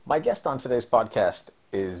My guest on today's podcast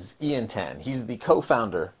is Ian Tan. He's the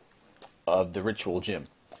co-founder of The Ritual Gym,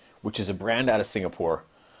 which is a brand out of Singapore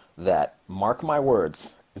that, mark my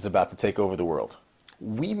words, is about to take over the world.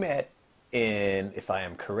 We met in, if I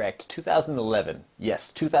am correct, 2011.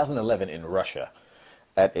 Yes, 2011 in Russia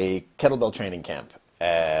at a kettlebell training camp.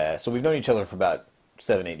 So we've known each other for about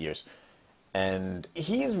 7-8 years. And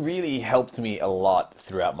he's really helped me a lot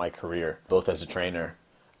throughout my career, both as a trainer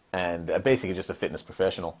and basically just a fitness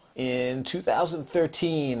professional. In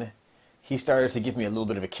 2013, he started to give me a little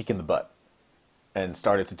bit of a kick in the butt and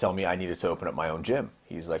started to tell me I needed to open up my own gym.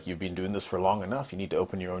 He's like, you've been doing this for long enough. You need to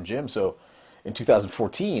open your own gym. So in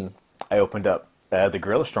 2014, I opened up the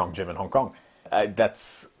Gorilla Strong gym in Hong Kong.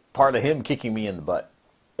 That's part of him kicking me in the butt.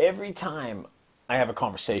 Every time I have a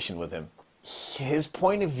conversation with him, his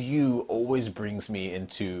point of view always brings me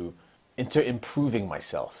into improving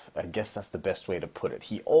myself. I guess that's the best way to put it.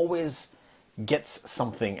 He always gets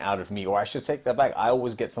something out of me, or I should take that back. I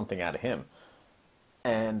always get something out of him.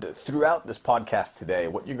 And throughout this podcast today,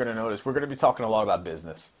 what you're going to notice, we're going to be talking a lot about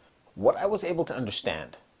business. What I was able to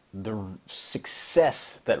understand, the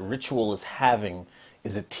success that Ritual is having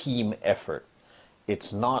is a team effort.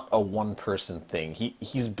 It's not a one-person thing.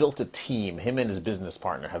 He's built a team. Him and his business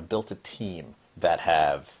partner have built a team that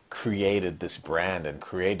have created this brand and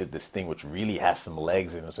created this thing which really has some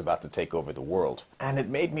legs and is about to take over the world. And it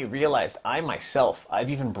made me realize I've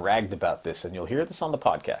even bragged about this, and you'll hear this on the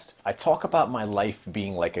podcast. I talk about my life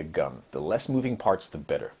being like a gun. The less moving parts, the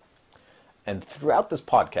better. And throughout this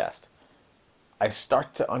podcast, I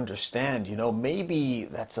start to understand, maybe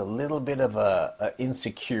that's a little bit of a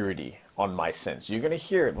insecurity on my sense. You're going to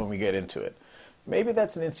hear it when we get into it. Maybe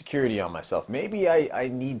that's an insecurity on myself. Maybe I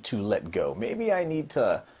need to let go. Maybe I need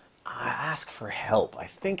to ask for help. I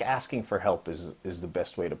think asking for help is the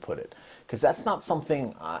best way to put it, because that's not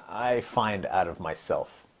something I find out of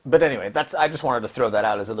myself. But anyway, I just wanted to throw that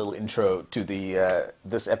out as a little intro to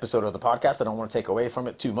this episode of the podcast. I don't want to take away from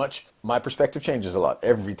it too much. My perspective changes a lot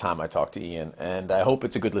every time I talk to Ian, and I hope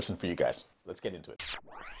it's a good listen for you guys. Let's get into it.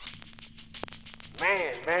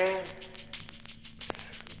 Man,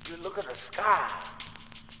 you look at the sky.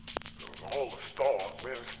 All the stars,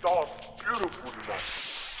 man, the stars are beautiful tonight.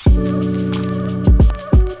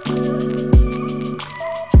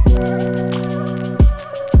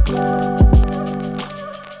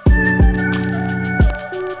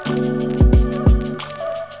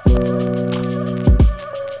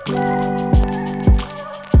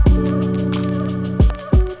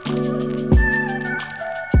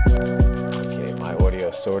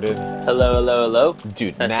 Sorted. Hello.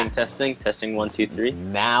 Dude, Testing, 1, 2, 3.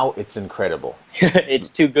 Now it's incredible. It's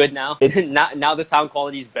too good now. Now the sound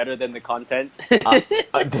quality is better than the content. Dude,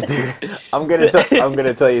 I'm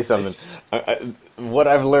gonna tell you something. What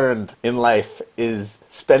I've learned in life is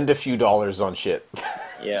spend a few dollars on shit.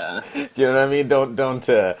 Yeah. Do you know what I mean? Don't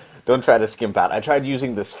try to skimp out. I tried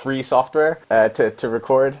using this free software to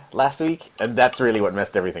record last week, and that's really what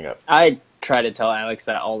messed everything up. I try to tell Alex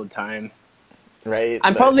that all the time. Right.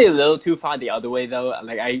 I'm probably a little too far the other way though.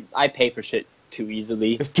 Like I pay for shit too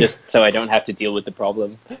easily, just so I don't have to deal with the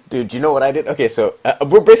problem. Dude, you know what I did? Okay, so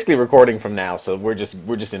we're basically recording from now, so we're just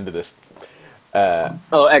into this.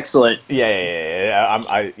 Oh, excellent. Yeah.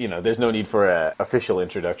 There's no need for an official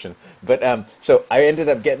introduction, but so I ended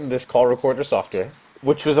up getting this call recorder software,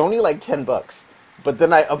 which was only like $10, but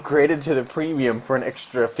then I upgraded to the premium for an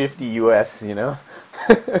extra $50 US.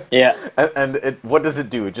 Yeah. And what does it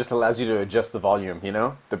do? It just allows you to adjust the volume,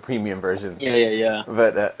 the premium version. Yeah.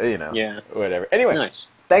 But, whatever. Anyway, nice.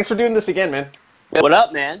 Thanks for doing this again, man. What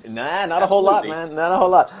up, man? Nah, not a whole lot, man. Not a whole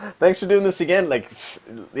lot. Thanks for doing this again.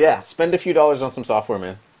 Spend a few dollars on some software,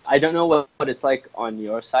 man. I don't know what it's like on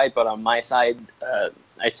your side, but on my side,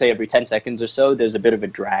 I'd say every 10 seconds or so, there's a bit of a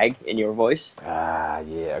drag in your voice.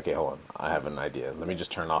 Yeah. Okay, hold on. I have an idea. Let me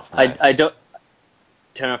just turn off I don't...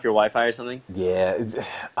 Turn off your Wi-Fi or something? Yeah,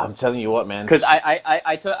 I'm telling you what, man. Because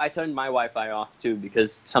I turned my Wi-Fi off too,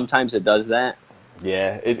 because sometimes it does that.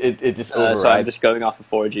 Yeah, it just overrides. So I'm just going off of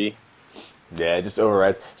 4G. Yeah, it just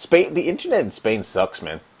overrides. Spain, the internet in Spain sucks,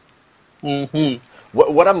 man. Mm-hmm.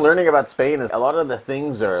 What I'm learning about Spain is a lot of the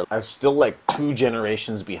things are still like 2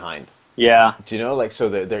 generations behind. Yeah. Do you know, so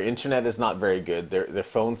their internet is not very good. Their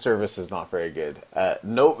phone service is not very good.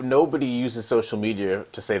 Nobody uses social media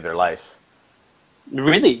to save their life.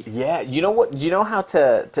 Really? Yeah. You know what? You know how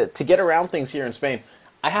to get around things here in Spain?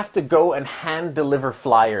 I have to go and hand deliver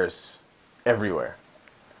flyers everywhere,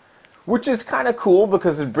 which is kind of cool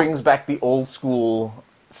because it brings back the old school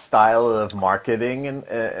style of marketing and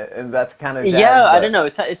that kind of jazz. Yeah, I but- don't know.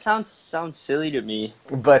 It sounds silly to me.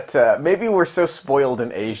 But maybe we're so spoiled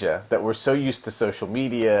in Asia that we're so used to social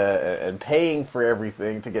media and paying for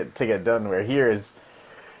everything to get done. Where here is,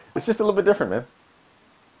 it's just a little bit different, man.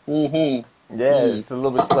 Mm-hmm. Yeah, it's a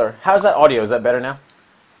little bit slower. How's that audio? Is that better now?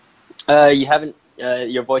 You haven't.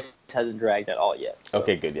 Your voice hasn't dragged at all yet. So.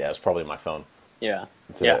 Okay, good. Yeah, it's probably my phone. Yeah.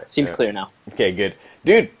 It's, Yeah. Seems clear now. Okay, good,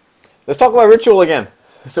 dude. Let's talk about Ritual again.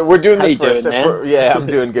 So we're doing How this you doing, man? yeah, I'm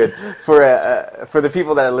doing good. For the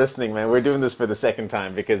people that are listening, man, we're doing this for the second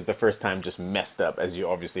time because the first time just messed up, as you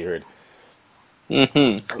obviously heard.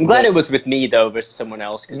 Mm-hmm. I'm glad it was with me though versus someone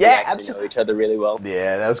else. Cause Yeah, we actually absolutely. know each other really well.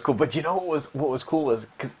 Yeah, that was cool. But you know what was cool was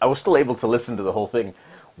because I was still able to listen to the whole thing.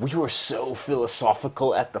 We were so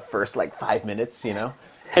philosophical at the first like 5 minutes, you know.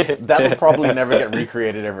 That'll probably never get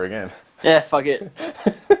recreated ever again. Yeah, fuck it.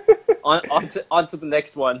 on to the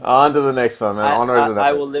next one. On to the next one, man. Onwards and I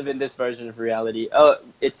upwards. will live in this version of reality. Oh,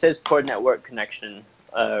 it says poor network connection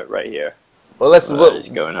right here. Well, What is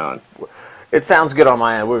going on? it sounds good on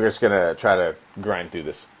my end. We're just gonna try to grind through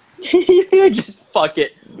this. Just fuck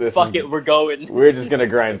it. This Fuck is- it. We're going. We're just gonna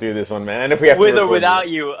grind through this one, man. And if we have With to or record without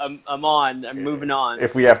this- you, I'm on. I'm moving on.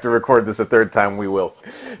 if we have to record this a third time, we will.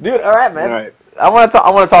 Dude, all right, man. All right. I want to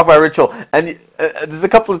talk about Ritual, and there's a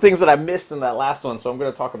couple of things that I missed in that last one, so I'm going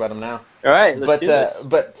to talk about them now. All right, let's do this.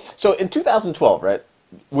 But so in 2012, right?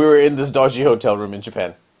 We were in this dodgy hotel room in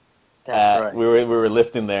Japan. That's right. We were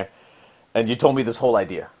lifting there, and you told me this whole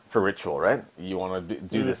idea for Ritual, right? You want to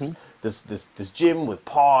do Mm-hmm. this gym with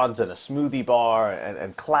pods and a smoothie bar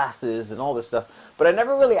and classes and all this stuff. But I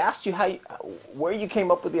never really asked you where you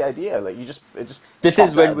came up with the idea. Like it just. This popped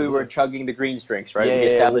is out when of we the were blue. chugging the greens drinks, right? Yeah, we yeah,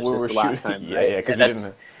 established we this were the last shooting- time, yeah, right? yeah, 'cause And we that's-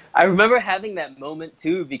 didn't- I remember having that moment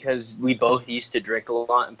too because we both used to drink a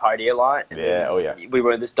lot and party a lot. And Yeah, oh yeah. We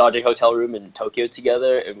were in this dodgy hotel room in Tokyo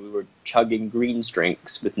together, and we were chugging greens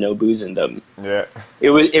drinks with no booze in them. Yeah.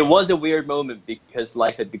 It was a weird moment because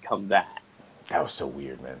life had become that. That was so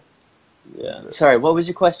weird, man. Yeah. Sorry, what was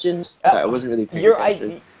your question? Sorry, I wasn't really paying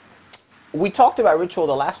attention. We talked about Ritual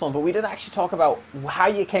the last one, but we didn't actually talk about how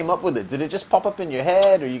you came up with it. Did it just pop up in your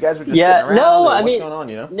head, or you guys were just Yeah, sitting around? no, or I what's mean, going on,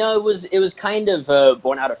 you know? No, it was kind of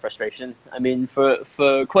born out of frustration. I mean, for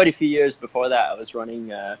quite a few years before that, I was running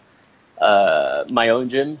my own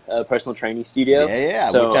gym, a personal training studio. Yeah,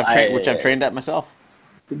 So which I've trained at myself.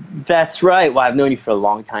 That's right. Well, I've known you for a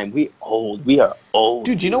long time. We are old.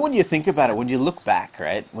 Dude, you know when you think about it, when you look back,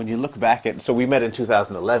 right? When you look back at, so we met in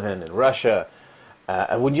 2011 in Russia,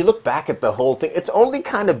 and when you look back at the whole thing, it's only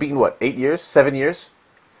kind of been, what, 8 years, 7 years?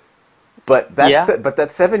 But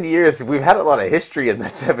that 7 years, we've had a lot of history in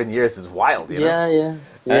that 7 years is wild, you know?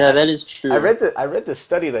 Yeah, that is true. I read this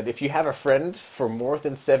study that if you have a friend for more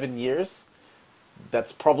than 7 years,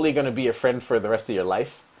 that's probably going to be a friend for the rest of your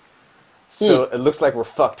life. So it looks like we're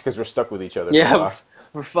fucked because we're stuck with each other. for a Yeah, while.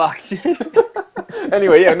 we're fucked.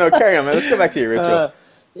 Anyway, yeah, no, carry on, man. Let's go back to your Ritual.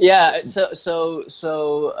 Yeah, so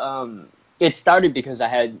it started because I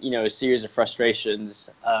had a series of frustrations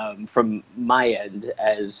from my end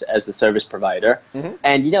as the service provider,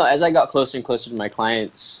 and as I got closer and closer to my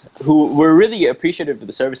clients, who were really appreciative of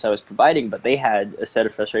the service I was providing, but they had a set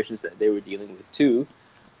of frustrations that they were dealing with too.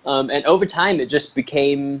 And over time, it just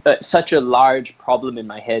became such a large problem in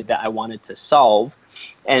my head that I wanted to solve.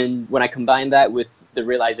 And when I combined that with the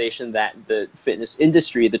realization that the fitness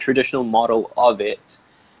industry, the traditional model of it,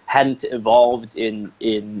 hadn't evolved in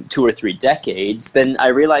 2 or 3 decades, then I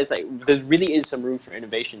realized that there really is some room for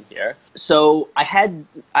innovation here. So I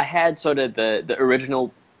had sort of the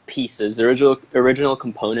original pieces, the original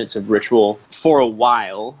components of Ritual for a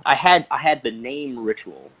while. I had the name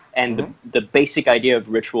Ritual and the basic idea of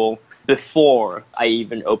Ritual before I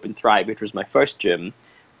even opened Thrive, which was my first gym.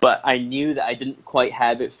 But I knew that I didn't quite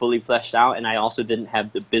have it fully fleshed out, and I also didn't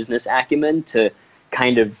have the business acumen to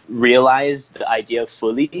kind of realize the idea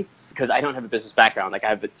fully, because I don't have a business background. Like, I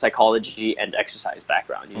have a psychology and exercise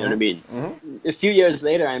background, you know what I mean? A few years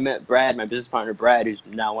later, I met Brad, my business partner Brad, who's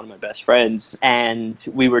now one of my best friends, and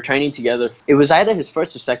we were training together. It was either his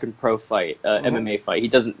first or second pro fight, MMA fight. He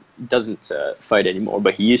doesn't fight anymore,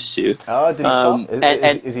 but he used to. Oh, did he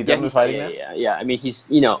stop? Is he done with fighting now? Yeah. I mean, he's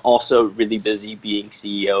also really busy being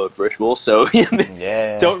CEO of Ritual, so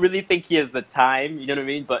Yeah. don't really think he has the time. You know what I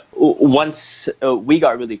mean? But once we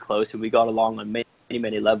got really close and we got along on many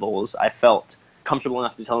levels, I felt comfortable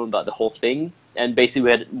enough to tell him about the whole thing. And basically,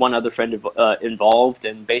 we had one other friend involved,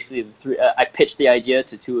 and basically I pitched the idea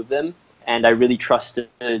to 2 of them. And I really trusted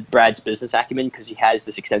Brad's business acumen because he has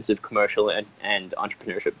this extensive commercial and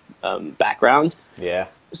entrepreneurship background. Yeah.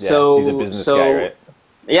 So he's a business guy, right?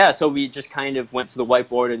 yeah, so we just kind of went to the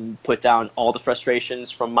whiteboard and put down all the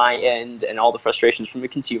frustrations from my end and all the frustrations from the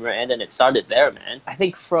consumer end, and it started there, man. I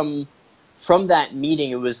think from that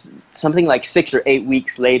meeting, it was something like 6 or 8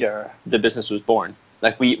 weeks later, the business was born.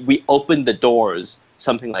 Like we opened the doors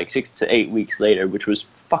something like 6 to 8 weeks later, which was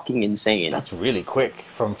fucking insane. That's really quick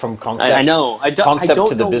from concept. I know. I don't to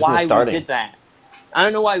the know business why starting. we did that. I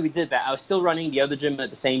don't know why we did that. I was still running the other gym at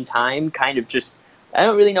the same time, kind of just. I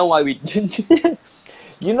don't really know why we didn't.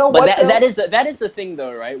 You know but what? that is the thing,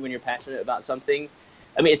 though, right? When you're passionate about something,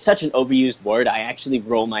 I mean, it's such an overused word. I actually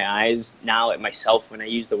roll my eyes now at myself when I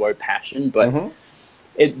use the word passion, but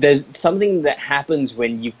there's something that happens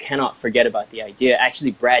when you cannot forget about the idea.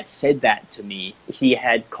 Actually, Brad said that to me. He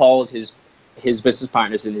had called his business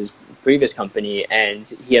partners in his previous company, and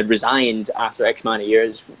he had resigned after X amount of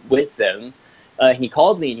years with them. He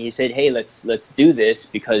called me and he said, "Hey, let's do this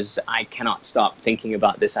because I cannot stop thinking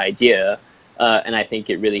about this idea, and I think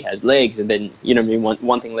it really has legs." And then, you know,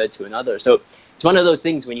 one thing led to another. So it's one of those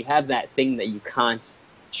things when you have that thing that you can't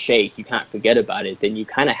shake, you can't forget about it, then you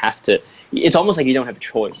kind of have to. It's almost like you don't have a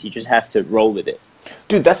choice. You just have to roll with it.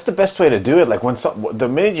 Dude, that's the best way to do it. Like the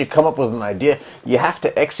minute you come up with an idea, you have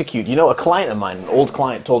to execute. You know, a client of mine, an old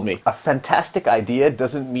client, told me a fantastic idea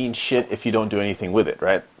doesn't mean shit if you don't do anything with it,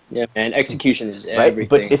 right? Yeah, man. Execution is right? everything.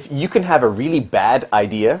 But if you can have a really bad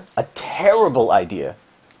idea, a terrible idea,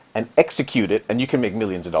 and execute it, and you can make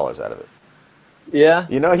millions of dollars out of it. Yeah.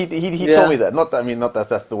 You know, he told me that. Not that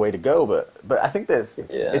that's the way to go, but I think that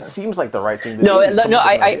it seems like the right thing to do.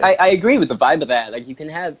 I agree with the vibe of that. Like you can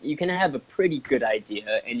have a pretty good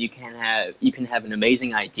idea, and you can have an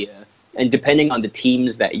amazing idea, and depending on the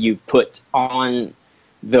teams that you put on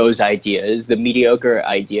those ideas, the mediocre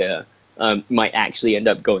idea might actually end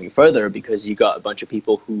up going further because you got a bunch of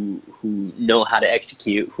people who know how to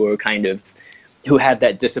execute, who have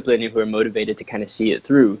that discipline and who are motivated to kind of see it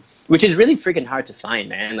through, which is really freaking hard to find,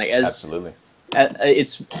 man. Like absolutely,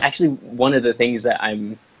 it's actually one of the things that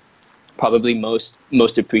I'm probably most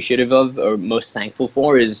appreciative of or most thankful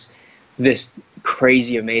for is this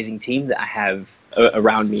crazy amazing team that I have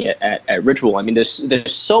around me at Ritual. I mean,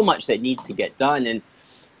 there's so much that needs to get done, and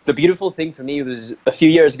the beautiful thing for me was a few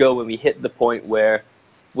years ago when we hit the point where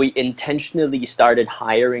we intentionally started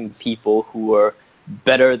hiring people who were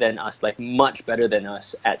better than us, like much better than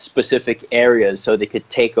us at specific areas so they could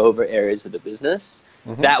take over areas of the business.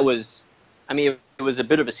 That was, I mean, it was a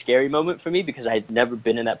bit of a scary moment for me because I had never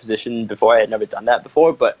been in that position before. I had never done that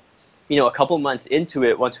before. But, you know, a couple months into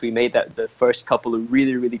it, once we made the first couple of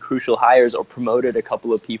really, really crucial hires or promoted a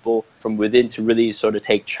couple of people from within to really sort of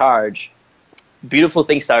take charge, beautiful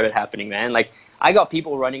things started happening, man. Like, I got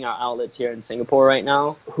people running our outlets here in Singapore right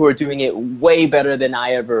now who are doing it way better than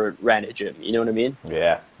I ever ran a gym. You know what I mean?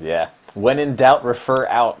 Yeah. When in doubt, refer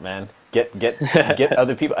out, man. Get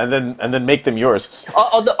other people, and then make them yours.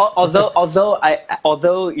 Although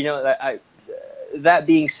you know, that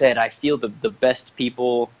being said, I feel the best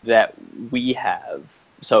people that we have.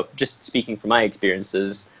 So, just speaking from my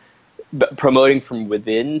experiences, but promoting from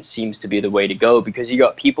within seems to be the way to go because you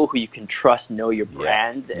got people who you can trust, know your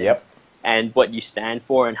brand, and what you stand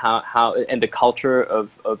for, and how and the culture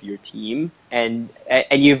of your team, and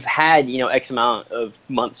you've had, you know, X amount of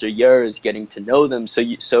months or years getting to know them, so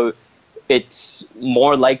it's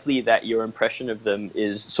more likely that your impression of them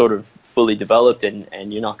is sort of fully developed,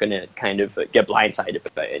 and you're not going to kind of get blindsided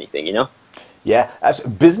by anything, you know? Yeah,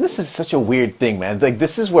 business is such a weird thing, man. Like,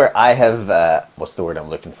 this is where I have what's the word I'm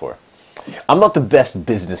looking for? I'm not the best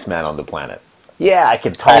businessman on the planet. Yeah, I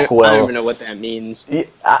can talk well. I don't even know what that means.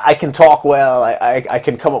 I can talk well. I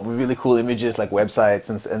can come up with really cool images like websites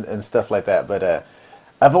and stuff like that. But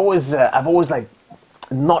I've always like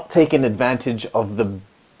not taken advantage of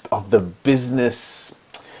the business.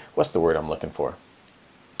 What's the word I'm looking for?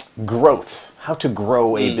 Growth. How to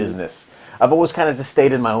grow a business. I've always kind of just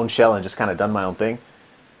stayed in my own shell and just kind of done my own thing.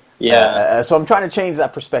 Yeah. So I'm trying to change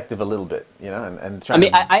that perspective a little bit, you know, and trying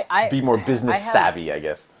to be more business savvy, I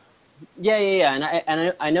guess. Yeah,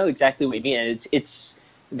 and I know exactly what you mean. And it's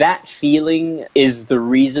that feeling is the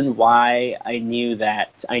reason why I knew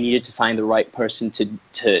that I needed to find the right person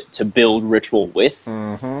to build Ritual with,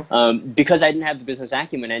 because I didn't have the business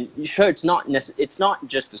acumen. And sure, it's not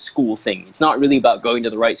just a school thing. It's not really about going to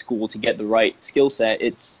the right school to get the right skill set.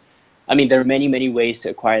 I mean, there are many, many ways to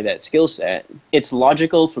acquire that skill set. It's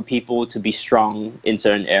logical for people to be strong in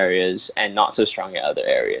certain areas and not so strong in other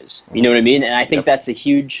areas. You know what I mean? And I think that's a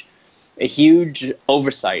huge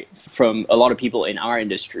oversight from a lot of people in our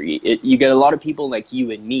industry. You get a lot of people like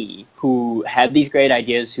you and me who have these great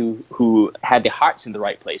ideas, who had their hearts in the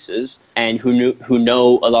right places, and who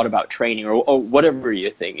know a lot about training or whatever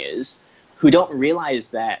your thing is, who don't realize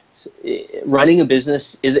that running a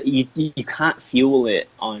business is you can't fuel it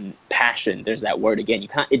on passion. There's that word again. You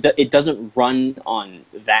can't. It doesn't run on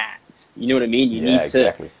that. You know what I mean? You need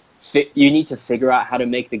exactly. You need to figure out how to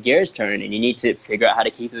make the gears turn, and you need to figure out how to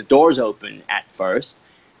keep the doors open at first,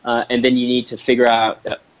 and then you need to figure out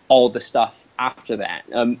all the stuff after that.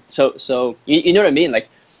 So you know what I mean? Like,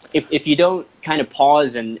 if you don't kind of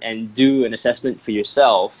pause and do an assessment for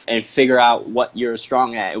yourself and figure out what you're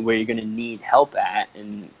strong at and where you're going to need help at,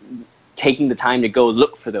 and taking the time to go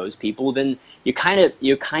look for those people, then you're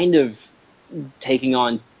kind of taking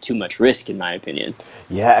on too much risk, in my opinion.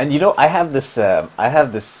 Yeah, and I have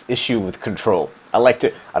this issue with control. I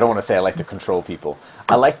don't want to say I like to control people.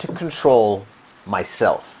 I like to control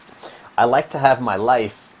myself. I like to have my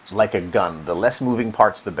life like a gun. The less moving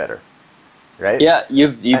parts, the better. Right? Yeah,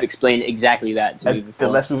 you've explained exactly that to me before.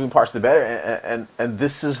 The less moving parts, the better. And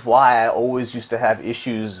this is why I always used to have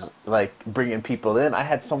issues like bringing people in. I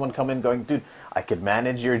had someone come in going, dude, I could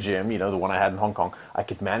manage your gym, the one I had in Hong Kong. I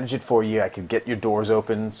could manage it for you. I could get your doors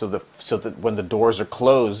open so that when the doors are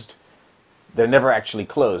closed, they're never actually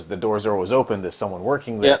closed. The doors are always open. There's someone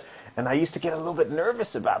working there. Yep. And I used to get a little bit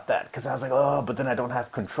nervous about that because I was like, oh, but then I don't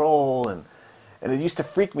have control, and it used to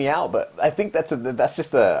freak me out. But I think that's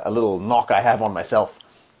just a little knock I have on myself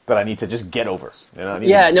that I need to just get over. But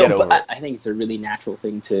I think it's a really natural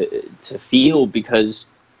thing to feel, because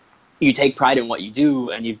you take pride in what you do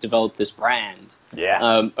and you've developed this brand.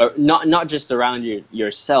 Yeah. Not just around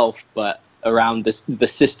yourself, but around the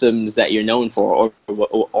systems that you're known for,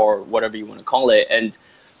 or whatever you want to call it. And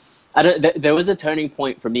there was a turning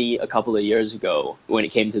point for me a couple of years ago when it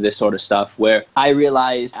came to this sort of stuff, where I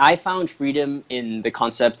realized I found freedom in the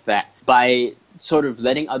concept that by sort of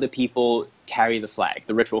letting other people carry the flag,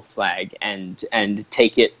 the ritual flag, and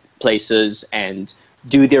take it places and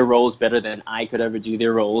do their roles better than I could ever do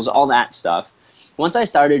their roles, all that stuff. Once I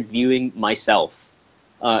started viewing myself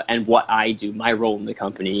and what I do, my role in the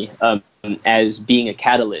company, as being a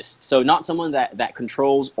catalyst. So not someone that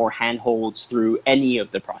controls or handholds through any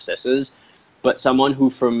of the processes, but someone who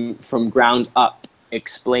from ground up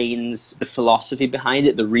explains the philosophy behind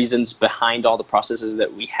it, the reasons behind all the processes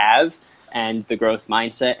that we have, and the growth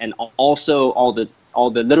mindset, and also all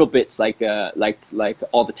the little bits like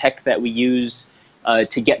all the tech that we use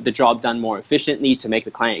to get the job done more efficiently, to make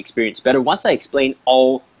the client experience better. Once I explain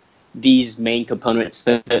all these main components,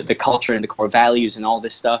 the culture and the core values and all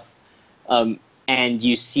this stuff, and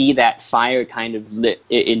you see that fire kind of lit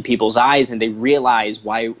in people's eyes, and they realize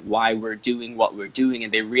why we're doing what we're doing,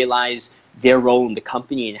 and they realize their role in the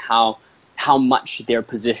company and how much their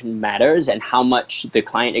position matters and how much the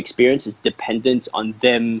client experience is dependent on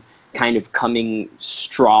them kind of coming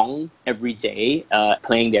strong every day,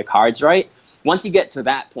 playing their cards right. Once you get to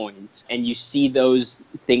that point and you see those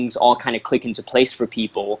things all kind of click into place for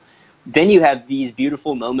people, then you have these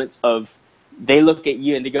beautiful moments of they look at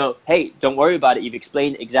you and they go, hey, don't worry about it. You've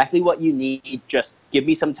explained exactly what you need. Just give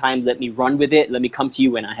me some time. Let me run with it. Let me come to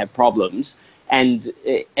you when I have problems. And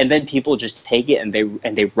then people just take it and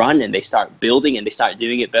they run and they start building and they start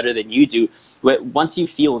doing it better than you do. But once you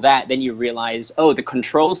feel that, then you realize, oh, the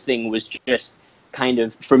control thing was just kind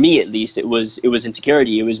of, for me at least, it was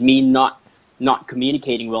insecurity. It was me not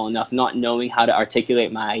communicating well enough, not knowing how to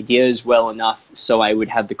articulate my ideas well enough so I would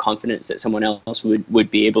have the confidence that someone else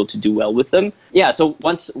would be able to do well with them. Yeah, so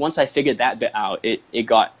once I figured that bit out, it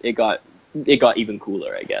got even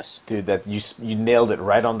cooler, I guess. Dude, that you nailed it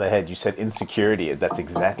right on the head. You said insecurity. That's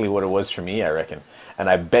exactly what it was for me, I reckon.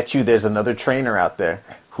 And I bet you there's another trainer out there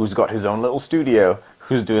who's got his own little studio,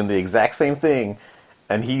 who's doing the exact same thing,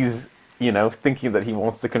 and he's thinking that he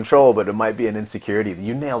wants to control, but it might be an insecurity.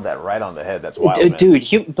 You nailed that right on the head. That's wild, man.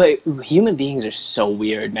 Dude, but human beings are so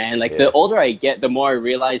weird, man. Like, the older I get, the more I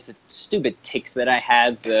realize the stupid tics that I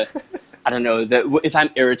have, I don't know, if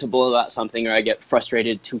I'm irritable about something or I get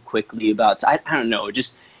frustrated too quickly about, I don't know,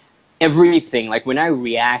 just everything. Like, when I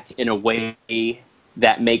react in a way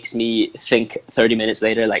that makes me think 30 minutes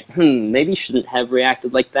later, like, maybe shouldn't have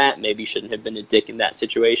reacted like that. Maybe shouldn't have been a dick in that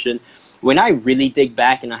situation. When I really dig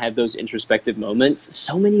back and I have those introspective moments,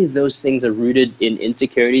 so many of those things are rooted in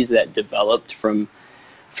insecurities that developed from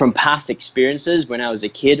past experiences when I was a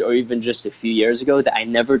kid, or even just a few years ago, that I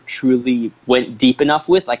never truly went deep enough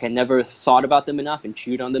with. Like, I never thought about them enough and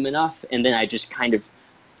chewed on them enough. And then I just kind of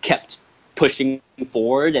kept pushing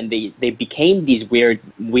forward, and they became these weird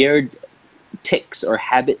tics or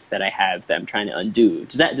habits that I have that I'm trying to undo.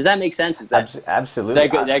 Does that make sense? Absolutely.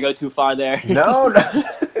 Did I go too far there? No.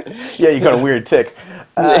 Yeah, you got a weird tic.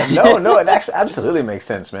 No, it actually absolutely makes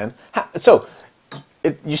sense, man. So,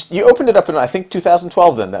 you opened it up in, I think,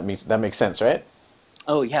 2012. Then that makes sense, right?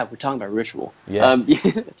 Oh yeah, we're talking about Ritual. Yeah.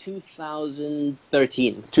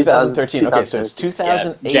 2013. 2013. Okay, so it's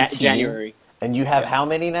 2018. Yeah, January. And you have how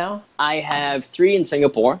many now? I have 3 in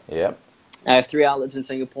Singapore. Yep. I have 3 outlets in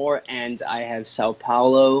Singapore, and I have Sao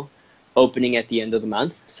Paulo opening at the end of the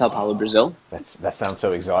month. Sao Paulo, Brazil. That sounds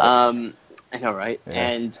so exotic. I know, right? Yeah.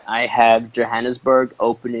 And I have Johannesburg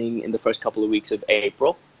opening in the first couple of weeks of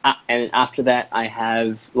April. And after that, I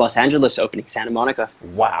have Los Angeles opening, Santa Monica.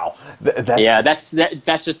 Wow. That's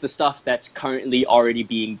just the stuff that's currently already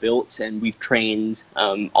being built, and we've trained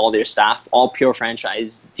all their staff, all pure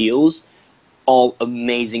franchise deals, all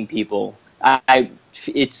amazing people.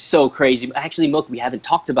 It's so crazy. Actually, Mook, we haven't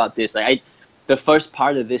talked about this. The first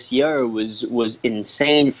part of this year was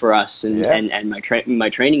insane for us and my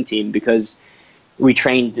training team, because we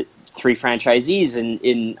trained 3 franchisees, and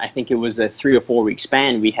in I think it was a 3 or 4 week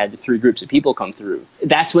span, we had 3 groups of people come through.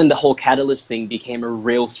 That's when the whole Catalyst thing became a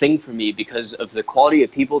real thing for me, because of the quality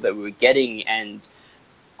of people that we were getting, and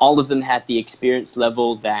all of them had the experience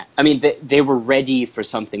level that, I mean, they were ready for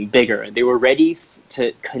something bigger. They were ready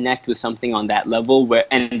to connect with something on that level,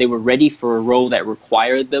 and they were ready for a role that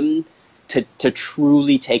required them to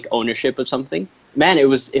truly take ownership of something. Man, it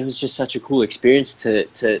was just such a cool experience to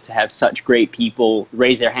have such great people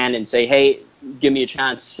raise their hand and say, hey, give me a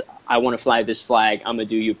chance. I want to fly this flag. I'm going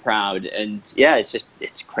to do you proud. And yeah,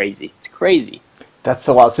 it's crazy. It's crazy. That's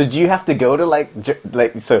so wild. So do you have to go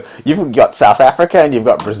to so you've got South Africa and you've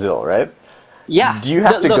got Brazil, right? Yeah. Do you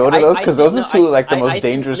have to go to those? Because those are 2 the most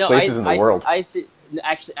dangerous places in the world.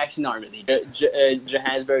 Actually, not really.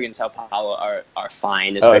 Johannesburg and Sao Paulo are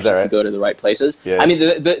fine, especially if you go to the right places. Yeah. I mean,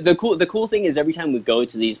 the cool thing is every time we go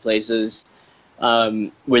to these places,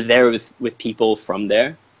 we're there with people from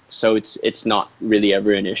there, so it's not really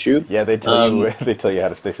ever an issue. Yeah, they tell you how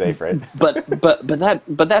to stay safe, right? but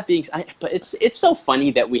that being, but it's so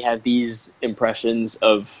funny that we have these impressions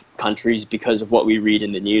of countries because of what we read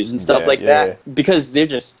in the news and stuff that. Because they're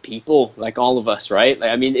just people like all of us, right?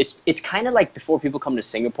 Like, I mean, it's kind of like before people come to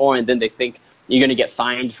Singapore and then they think you're going to get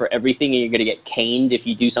fined for everything, and you're going to get caned if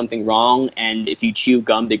you do something wrong, and if you chew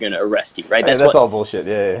gum they're going to arrest you, right? That's all bullshit.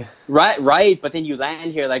 Yeah. Right, but then you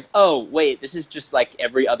land here like, oh wait, this is just like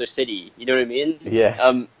every other city, you know what I mean?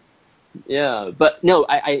 Yeah. Yeah, but no,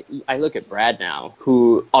 I look at Brad now,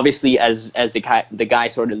 who obviously as the guy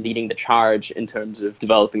sort of leading the charge in terms of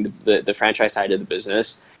developing the franchise side of the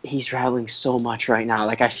business. He's traveling so much right now.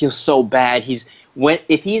 Like, I feel so bad. If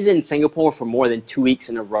he's in Singapore for more than 2 weeks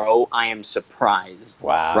in a row, I am surprised.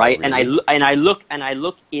 Wow. Right, really? and I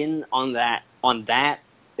look in on that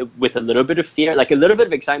with a little bit of fear, like a little bit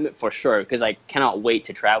of excitement for sure, because I cannot wait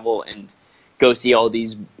to travel and go see all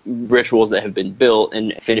these rituals that have been built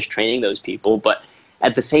and finish training those people. But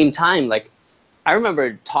at the same time, like, I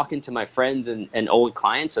remember talking to my friends and old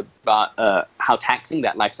clients about how taxing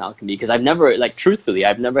that lifestyle can be, because I've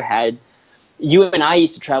never had, you and I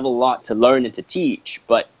used to travel a lot to learn and to teach,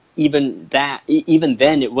 but even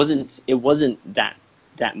then it wasn't that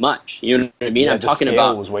much. You know what I mean? Yeah, I'm talking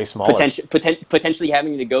about was way smaller. Potentially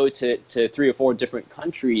having to go to 3 or 4 different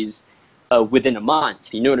countries within a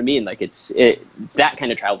month. You know what I mean? Like, that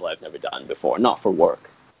kind of travel I've never done before, not for work.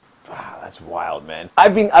 Wow, that's wild, man.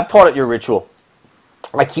 I've taught at your ritual.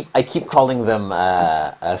 I keep calling them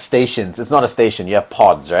stations. It's not a station. You have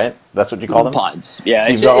pods, right? That's what you call them? Pods. Yeah.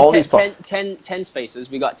 So you've got all these pods. 10 spaces.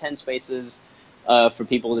 We got 10 spaces for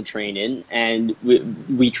people to train in, and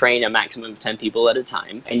we train a maximum of 10 people at a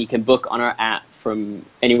time. And you can book on our app from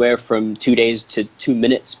anywhere from 2 days to 2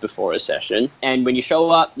 minutes before a session. And when you show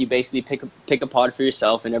up, you basically pick a pod for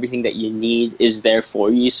yourself, and everything that you need is there for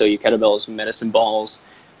you. So your kettlebells, medicine balls,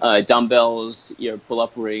 dumbbells, your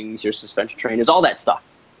pull-up rings, your suspension trainers, all that stuff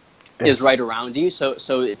is right around you. So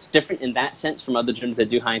it's different in that sense from other gyms that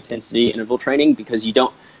do high-intensity interval training, because you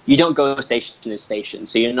don't go station to station,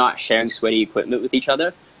 so you're not sharing sweaty equipment with each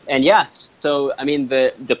other. And yeah, so I mean,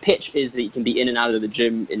 the pitch is that you can be in and out of the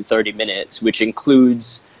gym in 30 minutes, which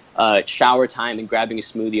includes shower time and grabbing a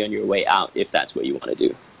smoothie on your way out, if that's what you want to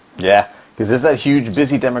do. Yeah, because there's that huge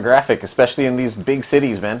busy demographic, especially in these big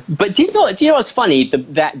cities, man. But do you know what's funny?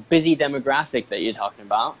 That busy demographic that you're talking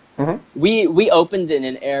about. Mm-hmm. We opened in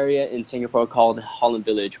an area in Singapore called Holland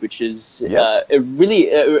Village, which is a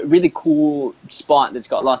really cool spot that's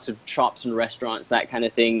got lots of shops and restaurants, that kind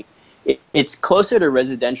of thing. It's closer to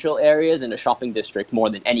residential areas and a shopping district more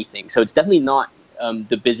than anything. So it's definitely not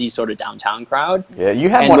the busy sort of downtown crowd. Yeah, you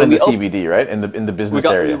have one in the CBD, right? In the business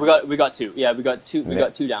area. We got 2. Yeah, we got 2. We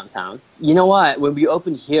got 2 downtown. You know what? When we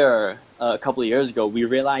opened here a couple of years ago, we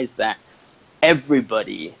realized that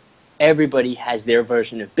everybody has their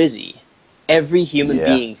version of busy. every human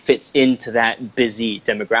Yeah. being fits into that busy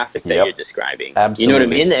demographic that Yep. you're describing. Absolutely. You know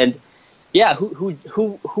what I mean? And yeah,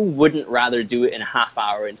 who wouldn't rather do it in a half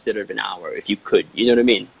hour instead of an hour if you could? You know what I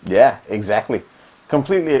mean? Yeah, exactly.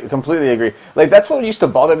 Completely agree. Like, that's what used to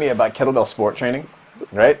bother me about kettlebell sport training,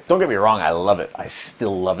 right? Don't get me wrong, I love it. I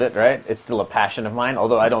still love it, right? It's still a passion of mine,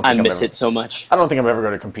 although I don't I think miss it so much. I don't think I'm ever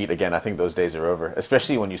going to compete again. I think those days are over,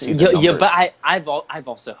 especially when you see the Yeah, numbers. yeah, but I've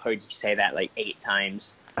also heard you say that like 8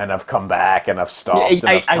 times. And I've come back, and I've stopped, and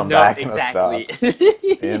I've I come know back, exactly. and I've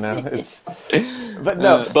stopped. You know, it's... But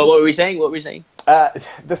no, But what were we saying? What were we saying?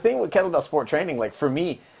 the thing with kettlebell sport training, like for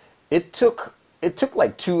me, it took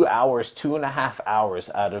like 2 hours, 2.5 hours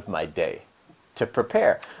out of my day to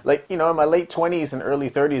prepare. Like, you know, in my late 20s and early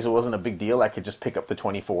 30s, it wasn't a big deal. I could just pick up the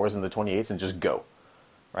 24s and the 28s and just go,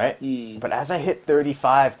 right? But as I hit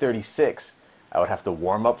 35, 36, I would have to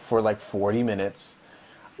warm up for like 40 minutes.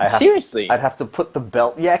 Seriously? I'd have to put the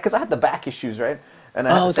belt, yeah, because I had the back issues, right? And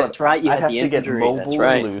That's right, you I'd had have the to get injury, mobile that's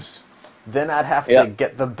right. and loose. Then I'd have Yeah. to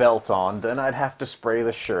get the belt on. Then I'd have to spray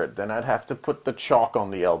the shirt. Then I'd have to put the chalk on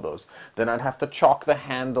the elbows. Then I'd have to chalk the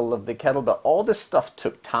handle of the kettlebell. All this stuff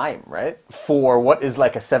took time, right? For what is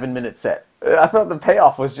like a 7-minute set. I felt the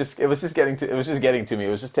payoff was just getting to me. It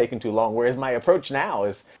was just taking too long. Whereas my approach now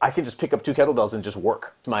is I can just pick up 2 kettlebells and just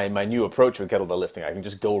work. My new approach with kettlebell lifting. I can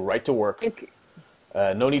just go right to work.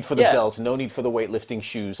 No need for the Yeah. belt, no need for the weightlifting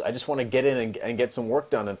shoes. I just want to get in and get some work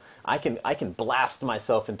done, and I can blast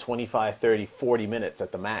myself in 25, 30, 40 minutes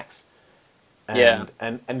at the max. And,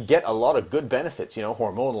 Yeah. and get a lot of good benefits, you know,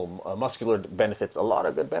 hormonal, muscular benefits, a lot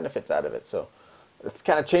of good benefits out of it. So it's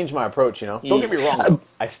kind of changed my approach, you know. Don't get me wrong, though.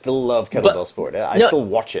 I still love kettlebell sport. I no, still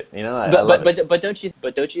watch it, you know. I love it. But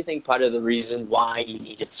don't you think part of the reason why you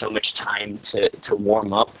needed so much time to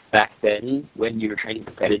warm up back then when you were training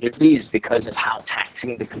competitively is because of how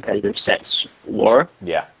taxing the competitive sets were?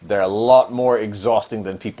 Yeah, they're a lot more exhausting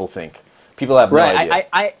than people think. People have no idea.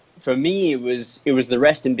 I for me it was the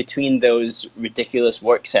rest in between those ridiculous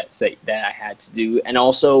work sets that I had to do, and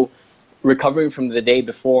also recovering from the day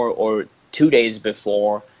before or 2 days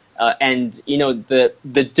before, and you know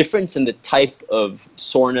the difference in the type of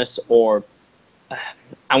soreness or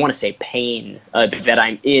I want to say pain that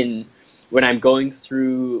I'm in when I'm going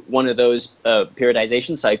through one of those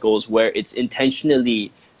periodization cycles where it's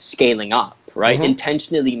intentionally scaling up, right? Mm-hmm.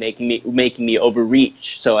 Intentionally making me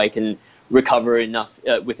overreach so I can recover enough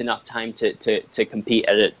with enough time to compete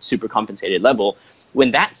at a super compensated level.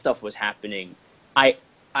 When that stuff was happening, I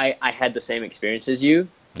had the same experience as you.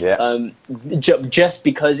 Yeah. Just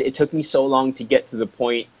because it took me so long to get to the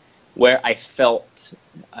point where I felt,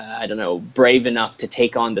 I don't know, brave enough to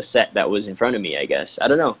take on the set that was in front of me, I guess. I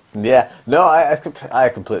don't know. Yeah, no, I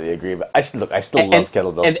completely agree. But I still love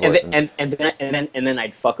kettlebell sport. And then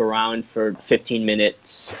I'd fuck around for 15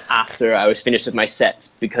 minutes after I was finished with my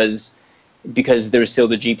sets because there was still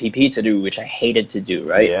the GPP to do, which I hated to do,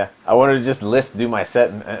 right? Yeah, I wanted to just do my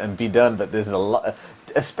set and be done. But there's a lot,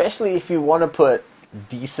 especially if you want to put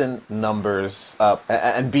decent numbers up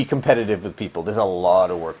and be competitive with people. There's a lot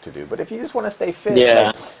of work to do. But if you just want to stay fit,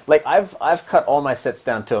 Yeah. like I've cut all my sets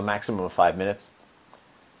down to a maximum of 5 minutes.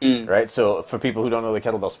 Right. So for people who don't know the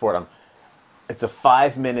kettlebell sport, it's a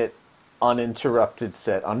 5-minute uninterrupted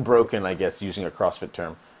set, unbroken, I guess, using a CrossFit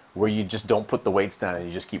term, where you just don't put the weights down and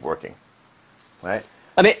you just keep working. Right.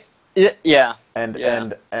 I mean, yeah. And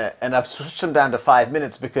I've switched them down to 5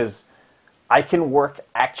 minutes because I can work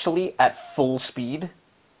actually at full speed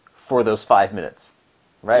for those 5 minutes,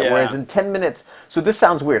 right? Yeah. Whereas in 10 minutes, so this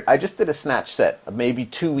sounds weird. I just did a snatch set maybe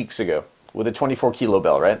 2 weeks ago with a 24 kilo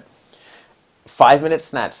bell, right? 5-minute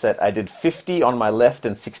snatch set. I did 50 on my left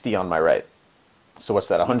and 60 on my right. So what's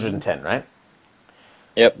that? 110, right?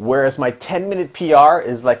 Yep. Whereas my 10-minute PR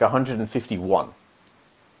is like 151.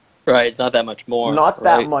 Right, it's not that much more. Not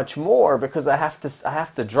that right? much more because I have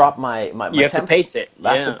to drop my You have to tempo. pace it.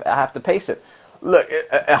 I Yeah. have to pace it. Look,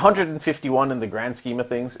 151 in the grand scheme of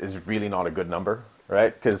things is really not a good number,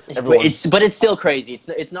 right? Because But it's still crazy.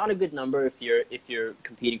 It's not a good number if you're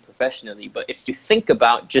competing professionally. But if you think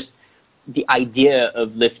about just the idea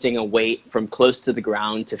of lifting a weight from close to the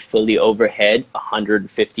ground to fully overhead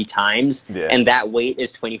 150 times, Yeah. and that weight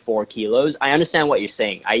is 24 kilos, I understand what you're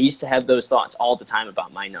saying. I used to have those thoughts all the time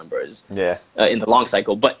about my numbers Yeah, in the long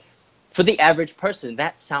cycle. But for the average person,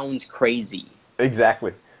 that sounds crazy.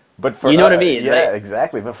 exactly. But for You know what I mean, Yeah, right?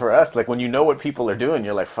 exactly. But for us, like when you know what people are doing,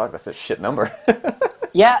 you're like, "Fuck, that's a shit number."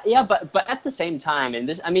 Yeah, but at the same time, and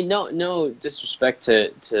this, I mean, no disrespect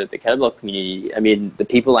to the kettlebell community. I mean, the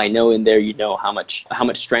people I know in there, you know how much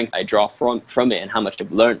strength I draw from it, and how much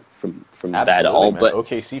I've learned from that Absolutely, all. man. But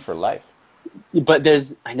OKC for life. But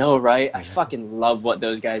I know, right? I fucking love what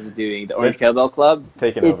those guys are doing. The Orange Kettlebell Club.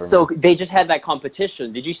 Taking It's over, so, they just had that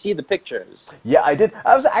competition. Did you see the pictures? Yeah, I did.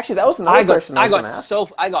 That was another question I was going to ask.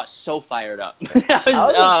 I got so fired up.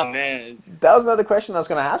 Oh man. That was another question I was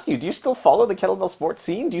going to ask you. Do you still follow the kettlebell sports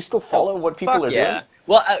scene? Do you still follow what people Fuck are yeah. doing?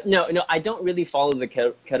 Well, no, I don't really follow the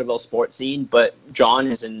kettlebell sports scene, but John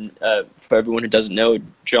is for everyone who doesn't know,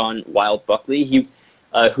 John Wild Buckley, he's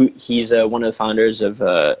one of the founders of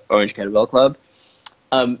Orange Kettlebell Club.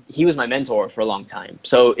 He was my mentor for a long time.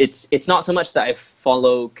 So it's not so much that I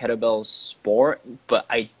follow kettlebell sport, but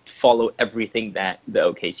I follow everything that the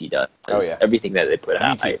OKC does. Oh, yeah. Everything that they put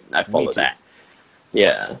out, I follow Me too. that.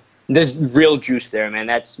 Yeah. There's real juice there, man.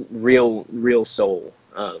 That's real soul.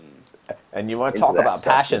 And you want to Into talk that about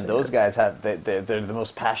stuff, passion. yeah. Those guys they're the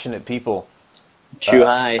most passionate people True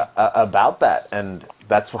high. about that. And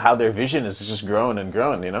that's how their vision is just growing and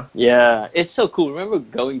growing, you know? Yeah, it's so cool. Remember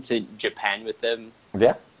going to Japan with them?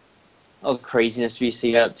 Yeah. All the craziness we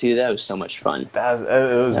see up to. That was so much fun. It was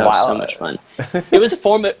That wild. was so much fun.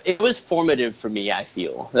 It was formative for me, I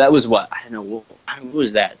feel. That was what, I don't know, what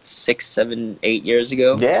was that, 6, 7, 8 years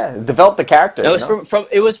ago? Yeah, develop the character. That was you know?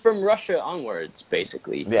 it was from Russia onwards,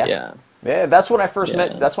 basically. Yeah. Yeah, that's when I first Yeah.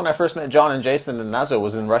 met. That's when I first met John and Jason and Nazo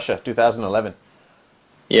was in Russia, 2011.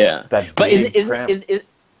 Yeah. That But big cramp.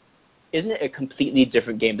 isn't it a completely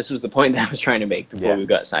different game? This was the point that I was trying to make before Yeah. we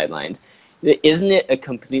got sidelined. Isn't it a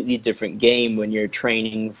completely different game when you're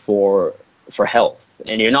training for health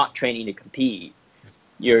and you're not training to compete?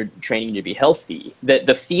 You're training to be healthy.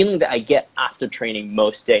 The feeling that I get after training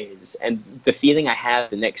most days and the feeling I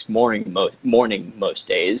have the next morning most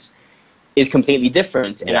days is completely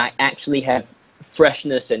different. And Yeah. I actually have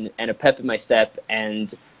freshness and a pep in my step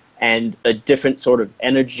and a different sort of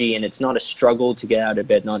energy, and it's not a struggle to get out of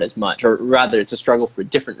bed, not as much, or rather it's a struggle for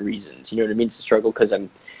different reasons. You know what I mean? It's a struggle because I'm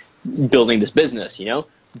building this business, you know,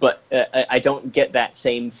 but I don't get that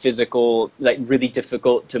same physical, like really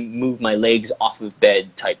difficult to move my legs off of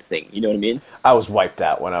bed type thing. You know what I mean? I was wiped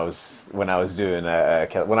out when I was doing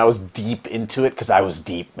when I was deep into it, because I was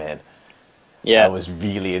deep, man. Yeah. I was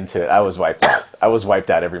really into it. I was wiped out. I was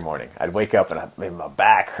wiped out every morning. I'd wake up and my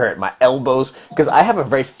back hurt, my elbows, because I have a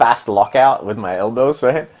very fast lockout with my elbows,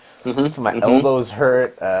 right? So my elbows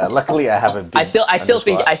hurt. Luckily, I have a big I still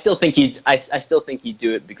think undersquat. you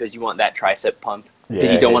do it because you want that tricep pump. Because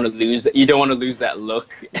Yeah, you don't yeah. want to lose that. You don't want to lose that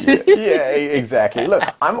look. Yeah, exactly. Look,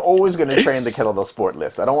 I'm always going to train the kettlebell sport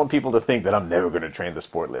lifts. I don't want people to think that I'm never going to train the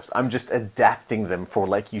sport lifts. I'm just adapting them for,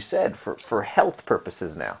 like you said, for health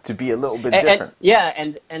purposes now, to be a little bit different.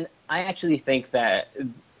 And I actually think that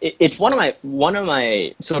it's one of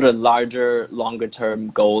my sort of larger, longer term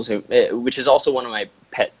goals, which is also one of my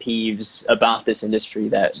pet peeves about this industry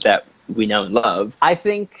that we know and love. I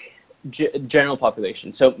think general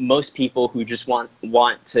population, so most people who just want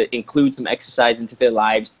to include some exercise into their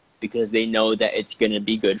lives because they know that it's going to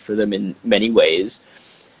be good for them in many ways.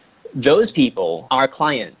 Those people, our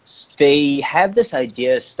clients, they have this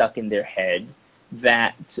idea stuck in their head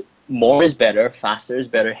that more is better, faster is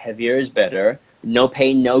better, heavier is better, no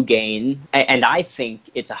pain, no gain. And I think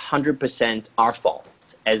it's 100% our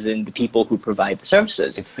fault, as in the people who provide the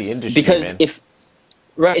services. It's the industry, because man.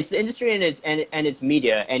 Right, it's the industry and it's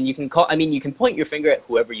media, and you can point your finger at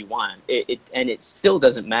whoever you want, and it still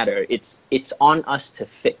doesn't matter. It's on us to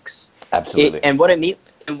fix. Absolutely. And what I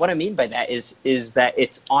mean by that is that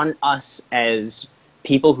it's on us as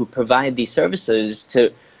people who provide these services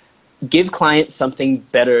to give clients something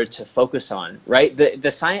better to focus on. Right,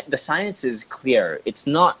 the science is clear. It's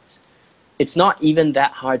not even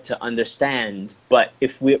that hard to understand, but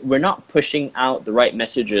if we're not pushing out the right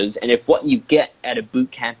messages, and if what you get at a boot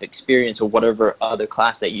camp experience or whatever other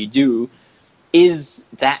class that you do is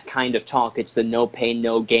that kind of talk, it's the no pain,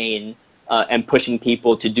 no gain, and pushing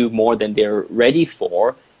people to do more than they're ready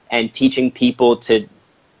for, and teaching people to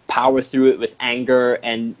power through it with anger,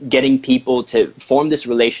 and getting people to form this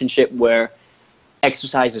relationship where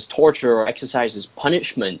exercise is torture or exercise is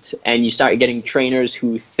punishment, and you start getting trainers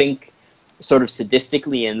who think sort of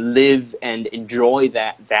sadistically and live and enjoy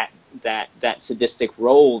that sadistic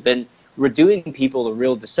role, then we're doing people a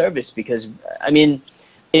real disservice. Because I mean,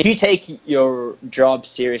 if you take your job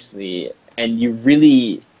seriously and you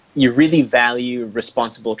really value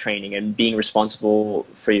responsible training and being responsible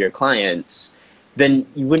for your clients, then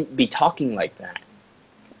you wouldn't be talking like that.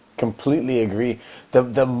 Completely agree.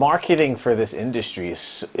 The marketing for this industry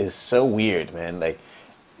is so weird, man. Like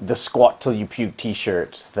the squat till you puke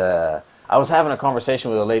t-shirts, I was having a conversation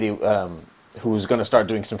with a lady who was going to start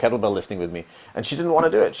doing some kettlebell lifting with me, and she didn't want to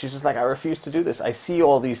do it. She's just like, I refuse to do this. I see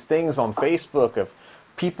all these things on Facebook of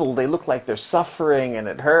people, they look like they're suffering and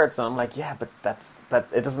it hurts. And I'm like, yeah, but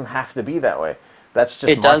it doesn't have to be that way. That's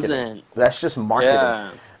just It marketing. doesn't. That's just marketing.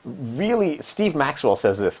 Yeah. Really, Steve Maxwell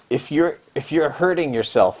says this: if you're hurting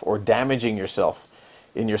yourself or damaging yourself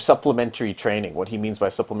in your supplementary training, what he means by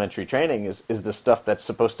supplementary training is the stuff that's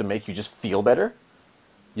supposed to make you just feel better.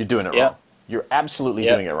 You're doing it wrong. You're absolutely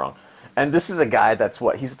doing it wrong. And this is a guy that's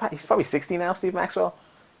he's probably 60 now, Steve Maxwell.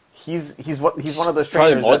 He's one of those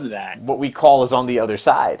Probably trainers more than that. what we call is on the other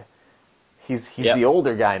side. He's Yep. the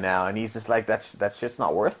older guy now, and he's just like that shit's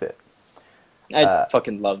not worth it. I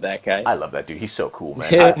fucking love that guy. I love that dude. He's so cool,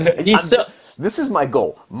 man. This is my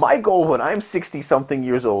goal. My goal when I'm 60-something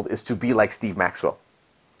years old is to be like Steve Maxwell.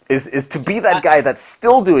 Is to be that guy that's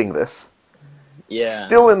still doing this. Yeah.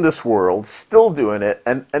 Still in this world, still doing it,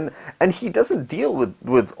 and he doesn't deal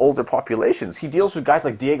with older populations. He deals with guys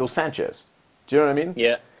like Diego Sanchez. Do you know what I mean?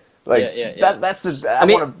 Yeah. Like Yeah. I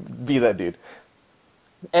want to be that dude.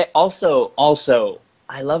 Also,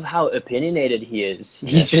 I love how opinionated he is.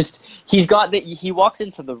 He walks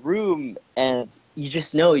into the room and you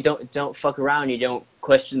just know you don't fuck around. You don't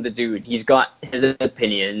question the dude. He's got his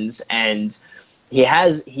opinions, and he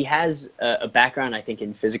has a background, I think,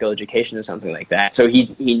 in physical education or something like that. So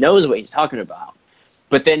he knows what he's talking about.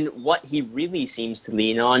 But then what he really seems to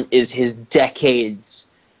lean on is his decades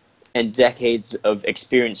and decades of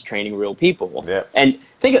experience training real people. Yeah. And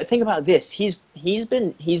think about this. He's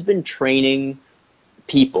been training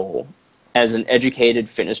people as an educated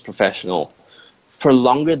fitness professional for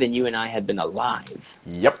longer than you and I had been alive.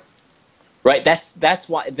 Yep. Right? That's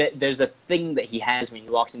why there's a thing that he has when he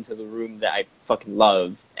walks into the room that I fucking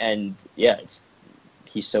love. And yeah,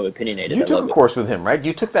 he's so opinionated. You took a course with him, right?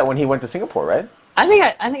 You took that when he went to Singapore, right? I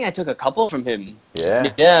think I took a couple from him.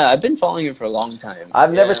 Yeah. Yeah, I've been following him for a long time.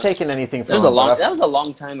 I've never taken anything from him. That was a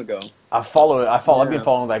long time ago. I've been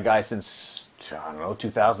following that guy since, I don't know,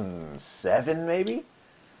 2007 maybe?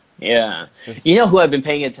 Yeah. You know who I've been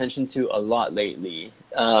paying attention to a lot lately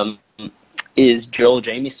is Joel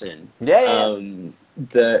Jamieson. Yeah.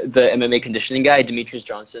 The MMA conditioning guy, Demetrius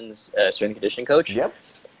Johnson's strength and conditioning coach. Yep.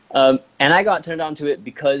 And I got turned on to it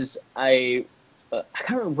because I can't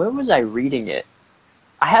remember, where was I reading it?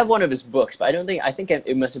 I have one of his books, but I think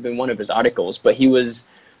it must have been one of his articles, but he was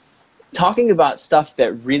talking about stuff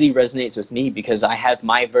that really resonates with me because I have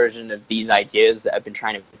my version of these ideas that I've been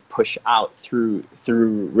trying to push out through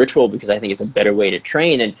Ritual because I think it's a better way to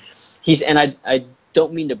train. And I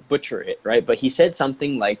don't mean to butcher it, right? But he said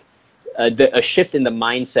something like a shift in the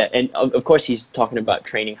mindset. And of course, he's talking about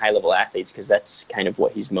training high-level athletes because that's kind of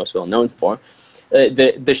what he's most well known for.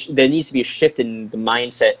 There needs to be a shift in the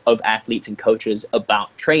mindset of athletes and coaches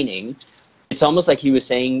about training. It's almost like he was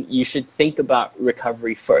saying you should think about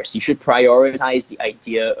recovery first. You should prioritize the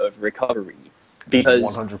idea of recovery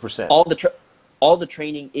because 100%. all the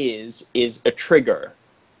training is a trigger,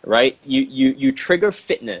 right? You trigger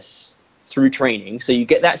fitness through training, so you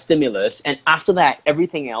get that stimulus, and after that,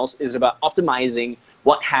 everything else is about optimizing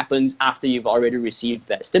what happens after you've already received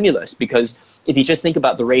that stimulus. Because if you just think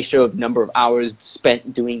about the ratio of number of hours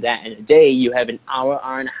spent doing that in a day, you have an hour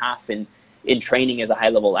and a half in training as a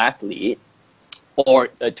high-level athlete, or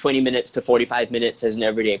 20 minutes to 45 minutes as an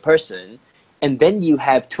everyday person. And then you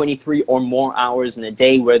have 23 or more hours in a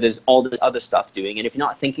day where there's all this other stuff doing. And if you're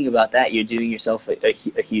not thinking about that, you're doing yourself a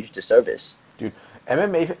huge disservice. Dude,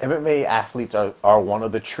 MMA athletes are one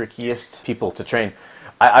of the trickiest people to train.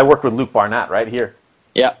 I work with Luke Barnett right here.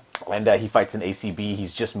 Yeah. And he fights in ACB.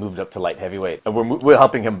 He's just moved up to light heavyweight. And we're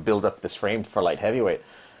helping him build up this frame for light heavyweight.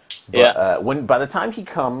 But by the time he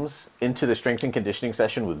comes into the strength and conditioning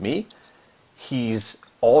session with me, he's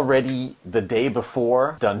already the day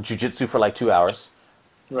before done jiu-jitsu for like 2 hours,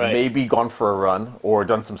 Right. maybe gone for a run or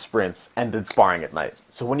done some sprints, and then sparring at night.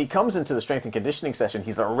 So when he comes into the strength and conditioning session,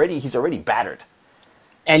 he's already battered.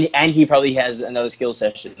 And he probably has another skill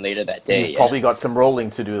session later that day. He's probably got some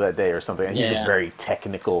rolling to do that day or something. And he's a Yeah. very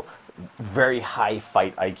technical, very high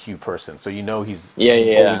fight IQ person. So you know he's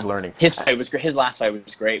Yeah. always learning. His fight was great. His last fight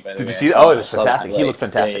was great, by the way. Did you I see that? saw- Oh, it was saw that fantastic. He highlight. looked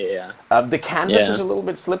fantastic. Yeah. The canvas Yeah. was a little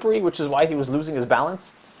bit slippery, which is why he was losing his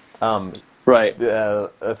balance. Right.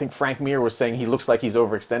 I think Frank Mir was saying he looks like he's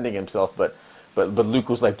overextending himself, but Luke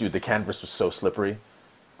was like, dude, the canvas was so slippery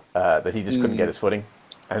that he just couldn't get his footing,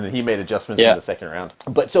 and then he made adjustments in the second round.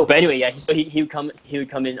 But anyway, yeah. So he would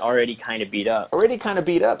come in already kind of beat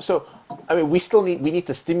up. So I mean, we need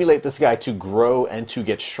to stimulate this guy to grow and to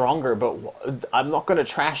get stronger. But I'm not going to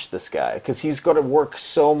trash this guy because he's got to work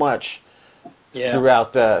so much. Yeah.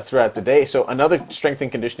 Throughout the day. So another strength and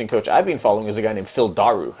conditioning coach I've been following is a guy named Phil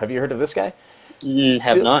Daru. Have you heard of this guy?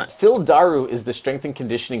 Have not. Phil Daru is the strength and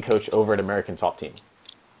conditioning coach over at American Top Team.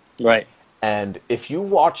 Right. And if you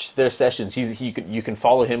watch their sessions, you can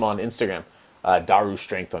follow him on Instagram, Daru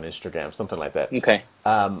Strength on Instagram, something like that. Okay.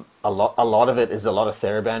 A lot of it is a lot of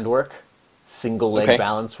TheraBand work, single leg Okay.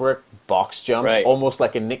 balance work, box jumps, Right. almost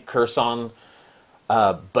like a Nick Curson,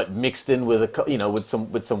 but mixed in with with some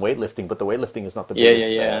weightlifting. But the weightlifting is not the Yeah,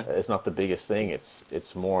 biggest. yeah, yeah. It's not the biggest thing.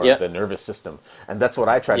 It's more Yeah. the nervous system, and that's what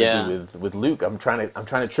I try to Yeah. do with Luke. I'm trying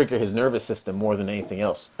to trigger his nervous system more than anything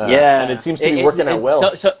else. Yeah, and it seems to be working out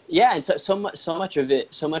well. So much of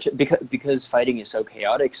it, because fighting is so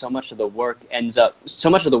chaotic. So much of the work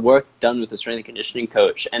done with the strength and conditioning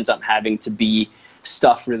coach ends up having to be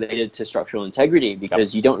stuff related to structural integrity,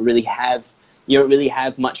 because you don't really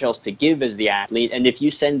have much else to give as the athlete. And if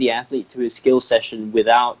you send the athlete to a skill session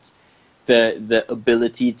without the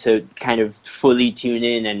ability to kind of fully tune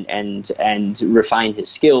in and refine his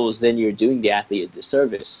skills, then you're doing the athlete a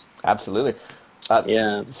disservice. Absolutely.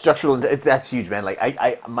 Yeah. Structural. That's huge, man. Like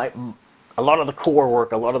a lot of the core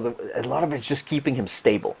work, a lot of it's just keeping him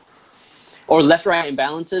stable. Or left-right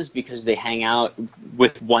imbalances because they hang out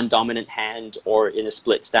with one dominant hand or in a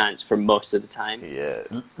split stance for most of the time. Yeah,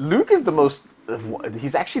 Luke is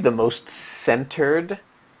he's actually the most centered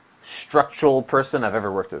structural person I've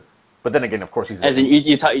ever worked with. But then again, of course, he's As in,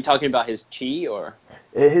 you're talking about his chi, or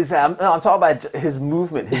his. No, I'm talking about his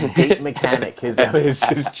movement, his gait mechanic, his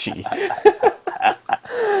chi.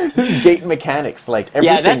 His gait mechanics, like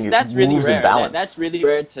everything that's really moves rare. in balance. That's really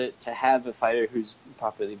rare to have a fighter who's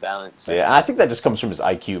properly balanced. Yeah, I think that just comes from his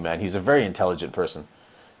IQ, man. He's a very intelligent person,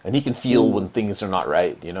 and he can feel when things are not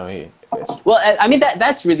right. Well, I mean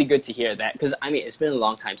that's really good to hear that, because I mean it's been a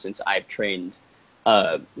long time since I've trained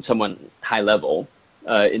someone high level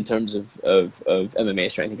in terms of MMA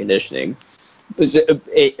strength and conditioning.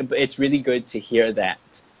 It's really good to hear that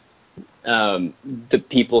the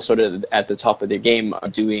people sort of at the top of their game are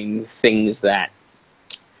doing things that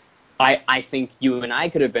I think you and I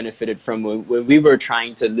could have benefited from when we were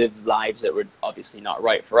trying to live lives that were obviously not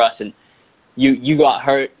right for us. And you got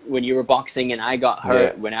hurt when you were boxing, and I got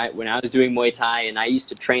hurt when I was doing Muay Thai, and I used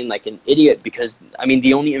to train like an idiot because, I mean,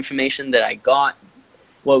 the only information that I got,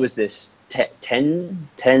 what was this,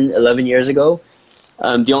 11 years ago?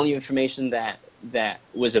 The only information that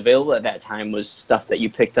was available at that time was stuff that you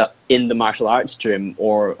picked up in the martial arts gym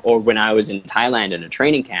or when I was in Thailand in a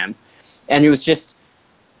training camp. And it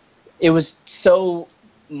was so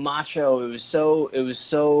macho. It was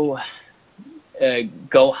so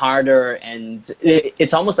go harder, and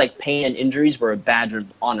it's almost like pain and injuries were a badge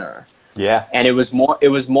of honor. Yeah. And it was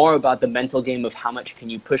more about the mental game of how much can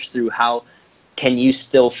you push through, how can you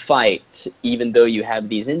still fight even though you have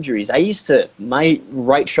these injuries. My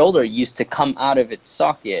right shoulder used to come out of its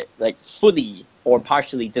socket, like fully or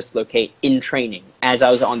partially dislocate in training as I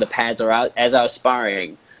was on the pads or out as I was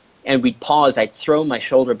sparring. And we'd pause, I'd throw my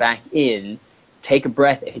shoulder back in, take a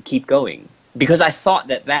breath, and keep going. Because I thought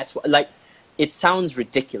that's what, like, it sounds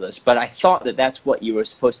ridiculous, but I thought that's what you were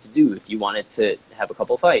supposed to do if you wanted to have a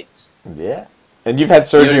couple fights. Yeah. And you've had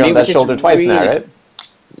surgery on that shoulder twice now, right?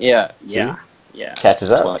 Yeah.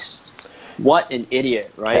 Catches up. Twice. What an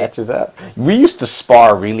idiot, right? Catches up. We used to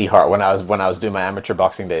spar really hard when I was doing my amateur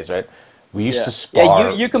boxing days, right? We used to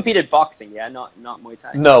spar. Yeah, you competed boxing, yeah, not Muay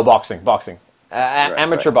Thai. No, boxing.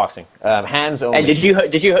 Amateur boxing, hands only. And did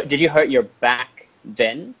you hurt your back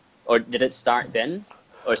then, or did it start then,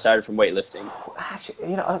 or started from weightlifting?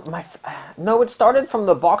 Actually, no, it started from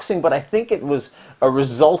the boxing, but I think it was a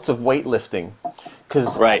result of weightlifting,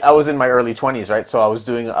 because I was in my early 20s, right? So I was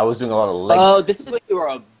doing a lot of leg. Oh, this is when you were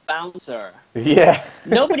a bouncer. Yeah.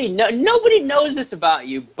 Nobody knows this about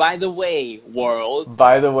you. By the way, world.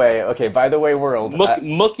 By the way, world.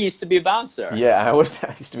 Mook used to be a bouncer. Yeah, I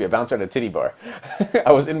used to be a bouncer at a titty bar.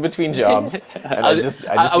 I was in between jobs, and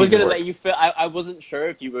I was gonna let you feel. I wasn't sure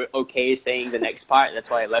if you were okay saying the next part. That's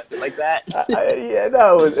why I left it like that.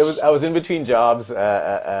 I was in between jobs,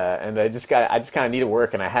 and I just kind of needed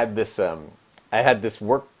work, and I had this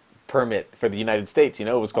work permit for the United States. It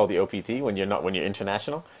was called the OPT when you're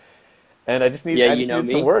international. And I just needed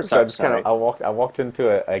some work, so I walked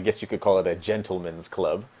into I guess you could call it a gentleman's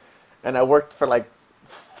club, and I worked for like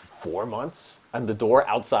 4 months on the door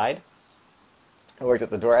outside. I worked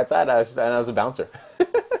at the door outside. I was a bouncer.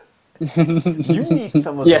 You need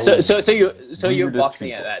someone. Yeah, so you're boxing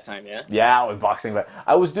people at that time, yeah? Yeah, I was boxing, but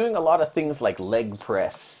I was doing a lot of things like leg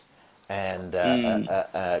press and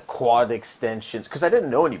quad extensions because I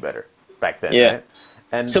didn't know any better back then. Yeah. Right?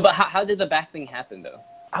 And but how did the back thing happen though?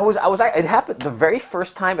 It happened the very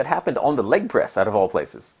first time it happened on the leg press out of all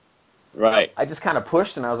places. Right. I just kind of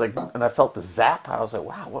pushed and I was like, and I felt the zap. I was like,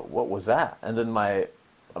 wow, what was that? And then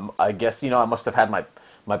I guess, I must have had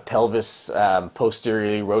my pelvis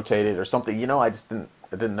posteriorly rotated or something. You know, I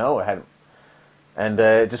didn't know I had, and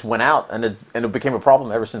it just went out, and it became a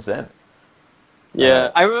problem ever since then.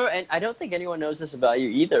 Yeah, I remember, and I don't think anyone knows this about you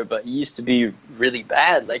either, but you used to be really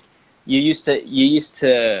bad. Like you used to, it used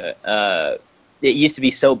to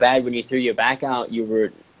be so bad when you threw your back out, you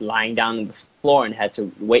were lying down on the floor and had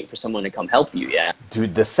to wait for someone to come help you. Yeah,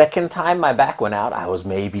 Dude, the second time my back went out, I was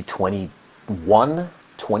maybe 21,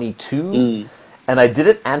 22, and I did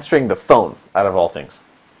it answering the phone, out of all things.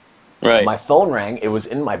 right. My phone rang, it was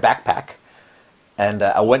in my backpack, and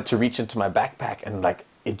I went to reach into my backpack, and like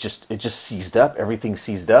it just seized up, everything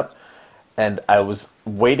seized up, and I was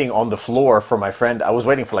waiting on the floor for my friend. I was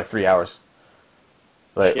waiting for like 3 hours.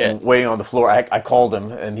 Like Shit. waiting on the floor. I called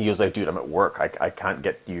him, and he was like, "Dude, I'm at work. I can't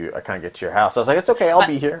get to your house." I was like, "It's okay. I'll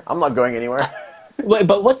be here. I'm not going anywhere." Wait,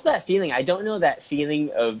 but what's that feeling? I don't know that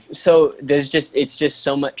feeling of, so it's just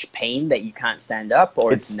so much pain that you can't stand up,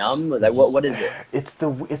 or it's numb, or like what is it? It's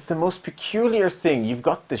the most peculiar thing. You've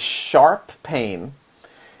got this sharp pain,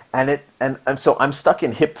 and so I'm stuck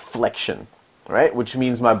in hip flexion, right? Which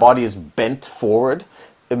means my body is bent forward.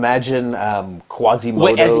 Imagine Quasimodo.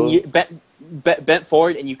 Wait, as in you bent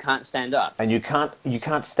forward and you can't stand up. And you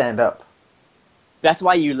can't stand up. That's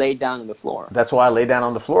why you laid down on the floor. That's why I lay down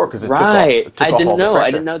on the floor, because Right. It took I off didn't all the know. pressure.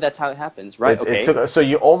 I didn't know that's how it happens. Right. Okay. So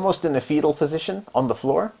you're almost in a fetal position on the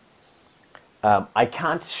floor. I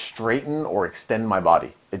can't straighten or extend my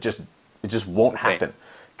body. It just won't happen,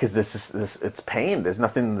 because it's pain. There's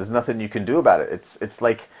nothing you can do about it. It's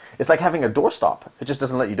like having a doorstop. It just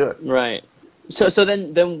doesn't let you do it. Right. So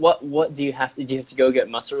then what do you have to go get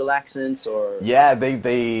muscle relaxants or? Yeah, they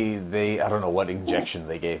I don't know what injection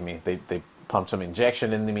they gave me. They pumped some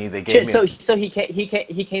injection into me. They gave me. So he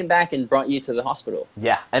came back and brought you to the hospital.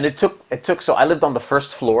 Yeah, and it took. So I lived on the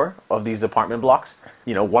first floor of these apartment blocks.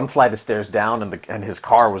 You know, one flight of stairs down, and his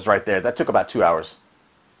car was right there. That took about 2 hours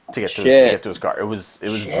to get to his car. It was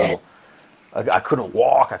brutal. I couldn't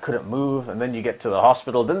walk. I couldn't move, and then you get to the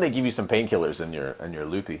hospital. Then they give you some painkillers, and you're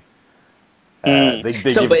loopy. They give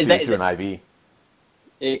it to you through an IV.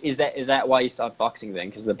 Is that why you stopped boxing then?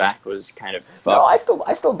 Because the back was kind of fucked? No,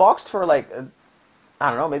 I still boxed for like I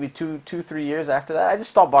don't know, maybe 2-3 years after that. I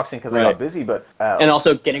just stopped boxing because I got busy. But and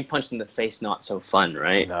also getting punched in the face, not so fun,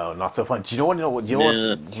 right? No, not so fun. Do you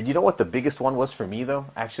know what the biggest one was for me though?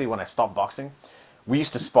 Actually, when I stopped boxing, we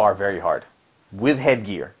used to spar very hard with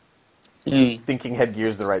headgear. Thinking headgear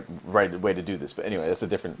is the right way to do this, but anyway, that's a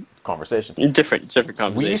different conversation. Different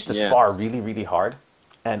conversation. We used to spar really, really hard,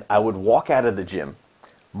 and I would walk out of the gym.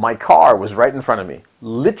 My car was right in front of me,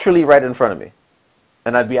 literally right in front of me,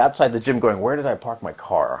 and I'd be outside the gym going, "Where did I park my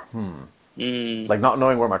car?" Like not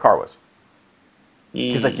knowing where my car was,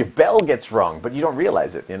 because like your bell gets rung, but you don't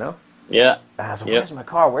realize it, you know? Yeah. And I was like, "Where's my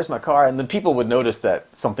car? Where's my car?" And then people would notice that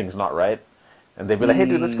something's not right. And they'd be like, "Hey,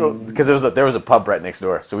 dude, let's go," because there was a pub right next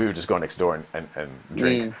door, so we would just go next door and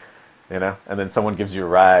drink, you know. And then someone gives you a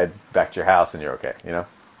ride back to your house, and you're okay, you know.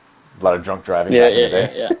 A lot of drunk driving back in the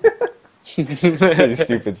day. Pretty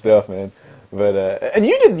stupid stuff, man. But and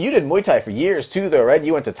you did Muay Thai for years too, though, right?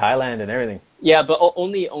 You went to Thailand and everything. Yeah, but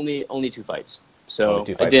only 2 fights. So Only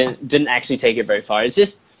 2 fights. I didn't actually take it very far. It's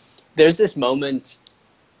just there's this moment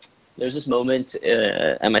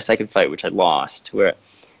at my second fight which I lost where.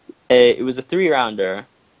 It was a 3-rounder,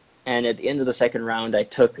 and at the end of the second round, I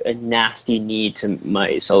took a nasty knee to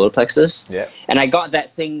my solar plexus. Yeah. And I got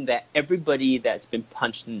that thing that everybody that's been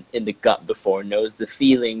punched in the gut before knows the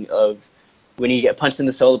feeling of when you get punched in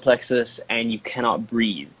the solar plexus and you cannot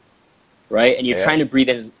breathe, right? And you're trying to breathe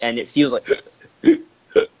in, and it feels like...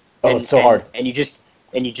 It's so hard. And you just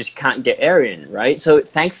can't get air in, right? So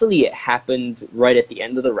thankfully, it happened right at the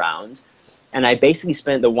end of the round, and I basically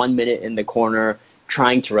spent the 1 minute in the corner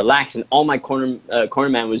trying to relax, and all my corner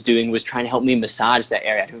man was doing was trying to help me massage that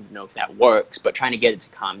area. I don't even know if that works, but trying to get it to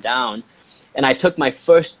calm down. And I took my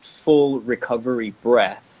first full recovery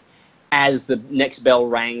breath as the next bell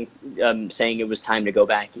rang, saying it was time to go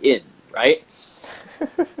back in, right?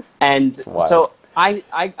 And so I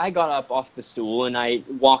got up off the stool and I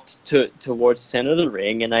walked towards the center of the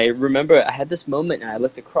ring, and I remember I had this moment, and I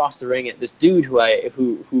looked across the ring at this dude who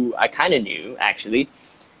I kind of knew, actually.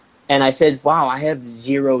 And I said, "Wow, I have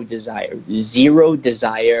zero desire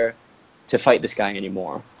to fight this guy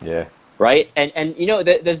anymore." Yeah. Right. And you know,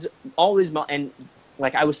 there's always and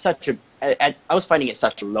like I was fighting at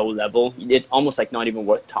such a low level. It's almost like not even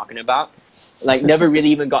worth talking about. Like never really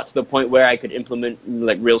even got to the point where I could implement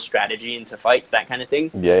like real strategy into fights, that kind of thing.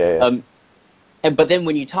 Yeah. But then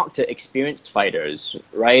when you talk to experienced fighters,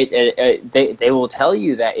 right, they will tell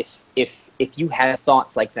you that if you have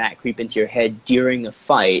thoughts like that creep into your head during a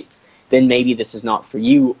fight, then maybe this is not for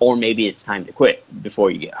you, or maybe it's time to quit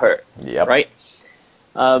before you get hurt. Yep. Right.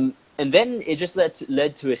 And then it just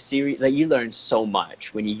led to a series. Like, you learn so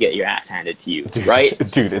much when you get your ass handed to you, Dude, right?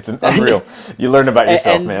 Dude, it's unreal. You learn about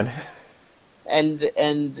yourself, man.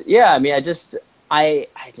 And yeah, I mean, I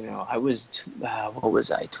don't know. I was, what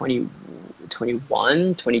was I,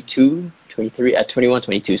 21, 22, 23, 21,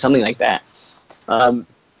 22, something like that.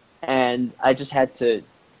 And I just had to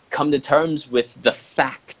come to terms with the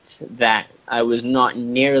fact that I was not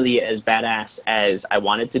nearly as badass as I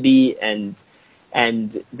wanted to be, and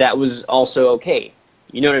that was also okay.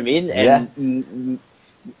 You know what I mean? Yeah. And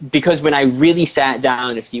because when I really sat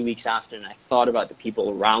down a few weeks after and I thought about the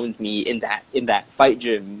people around me in that fight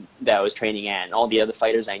gym that I was training at, and all the other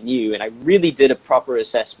fighters I knew, and I really did a proper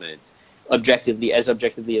assessment, objectively as I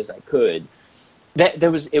could,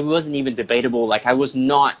 it wasn't even debatable. Like, I was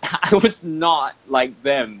not like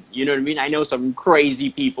them. You know what I mean? I know some crazy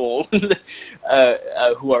people who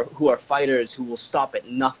are fighters, who will stop at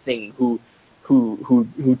nothing, who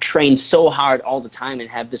train so hard all the time and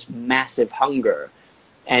have this massive hunger.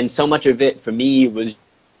 And so much of it for me was...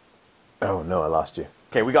 Oh, no, I lost you.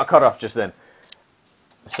 Okay, we got cut off just then.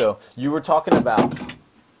 So you were talking about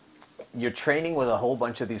you're training with a whole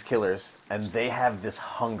bunch of these killers, and they have this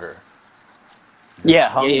hunger.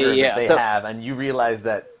 Yeah. That they have, and you realize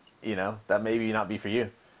that, that maybe not be for you.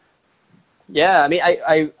 Yeah, I mean,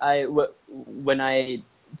 when I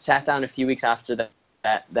sat down a few weeks after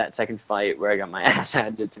that second fight where I got my ass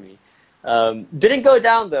handed to me, didn't go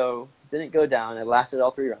down though. Didn't go down. It lasted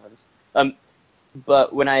all 3 rounds.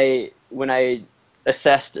 But when I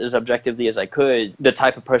assessed as objectively as I could the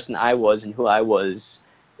type of person I was and who I was,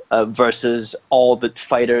 versus all the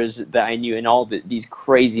fighters that I knew and all these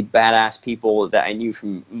crazy badass people that I knew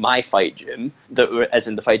from my fight gym, as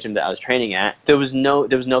in the fight gym that I was training at, there was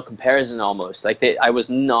no comparison almost. Like, I was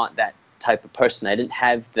not that type of person. I didn't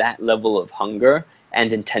have that level of hunger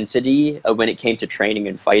and intensity when it came to training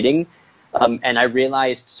and fighting. And I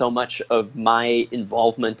realized so much of my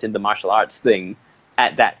involvement in the martial arts thing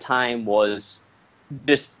at that time was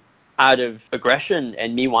just out of aggression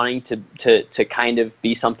and me wanting to kind of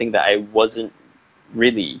be something that I wasn't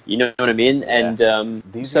really, you know what I mean? Yeah. And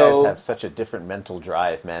these guys have such a different mental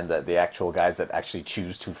drive, man, that the actual guys that actually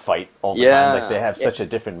choose to fight all the time, like, they have such a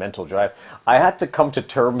different mental drive. I had to come to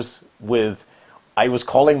terms with, I was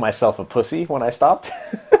calling myself a pussy when I stopped.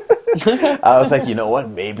 I was like, you know what?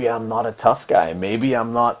 Maybe I'm not a tough guy. Maybe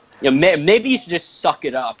I'm not. Maybe you should just suck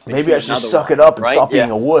it up. Maybe I should suck it up and stop being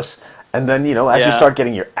a wuss. And then, as you start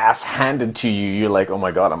getting your ass handed to you, you're like, oh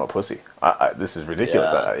my God, I'm a pussy. This is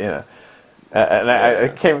ridiculous.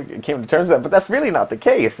 I came to terms with that, but that's really not the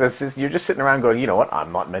case. That's just, you're just sitting around going, you know what?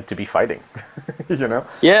 I'm not meant to be fighting.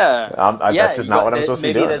 Yeah. That's just not what I'm supposed to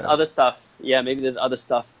be doing. Maybe there's other stuff. Yeah, maybe there's other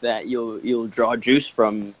stuff that you'll draw juice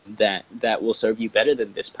from that will serve you better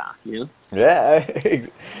than this path. Yeah,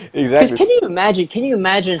 exactly. Because can you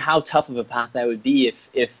imagine how tough of a path that would be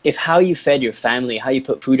if how you fed your family, how you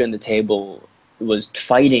put food on the table was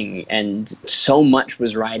fighting, and so much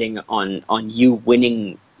was riding on you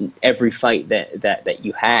winning every fight that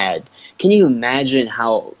you had. Can you imagine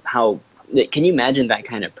can you imagine that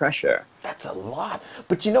kind of pressure? That's a lot.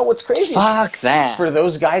 But you know what's crazy? Fuck that. For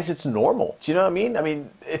those guys, it's normal. Do you know what I mean? I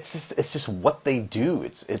mean, it's just what they do.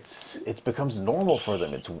 It becomes normal for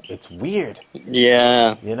them. It's weird.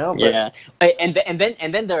 Yeah. But, yeah.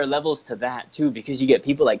 And then there are levels to that too, because you get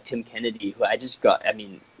people like Tim Kennedy, who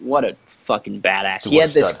what a fucking badass. He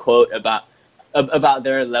had this quote about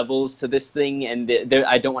their levels to this thing, and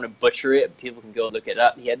I don't want to butcher it. People can go look it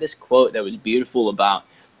up. He had this quote that was beautiful about,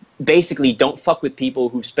 basically, don't fuck with people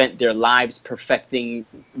who spent their lives perfecting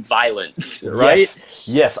violence, right?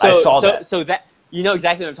 Yes, I saw that. So that, you know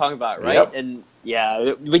exactly what I'm talking about, right? Yep. And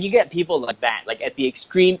yeah, when you get people like that, like at the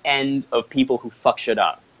extreme end of people who fuck shit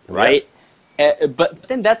up, right? Yep. But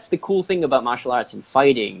then that's the cool thing about martial arts and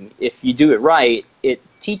fighting. If you do it right, it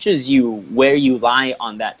teaches you where you lie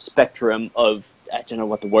on that spectrum of, I don't know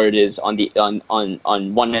what the word is, on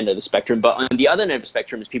one end of the spectrum, but on the other end of the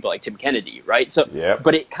spectrum is people like Tim Kennedy, right? So,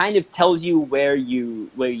 but it kind of tells you where you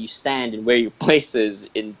stand and where your place is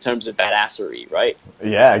in terms of badassery, right?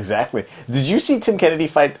 Yeah, exactly. Did you see Tim Kennedy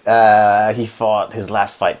fight? He fought his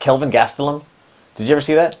last fight, Kelvin Gastelum. Did you ever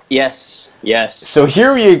see that? Yes. So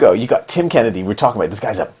here you go. You got Tim Kennedy. We're talking about this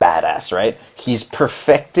guy's a badass, right? He's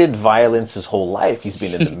perfected violence his whole life. He's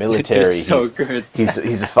been in the military. Good.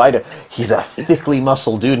 He's a fighter. He's a thickly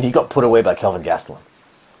muscled dude, and he got put away by Kelvin Gastelum.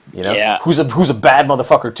 Who's a bad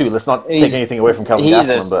motherfucker too. Let's not take anything away from Kelvin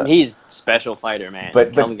Gastelum, but he's a special fighter, man.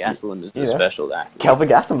 Kelvin Gastelum is a special guy. Kelvin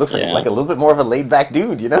Gastelum looks like a little bit more of a laid back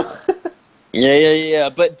dude, Yeah.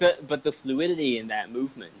 But the fluidity in that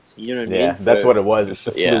movement, you know what I mean? Yeah, that's what it was. It's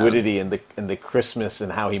the Yeah. fluidity and the crispness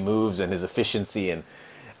and how he moves and his efficiency and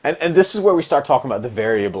this is where we start talking about the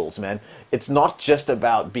variables, man. It's not just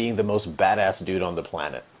about being the most badass dude on the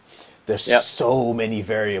planet. There's Yep. so many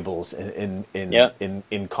variables Yep.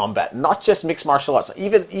 in combat. Not just mixed martial arts.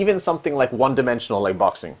 Even something like one dimensional like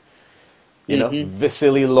boxing. You know,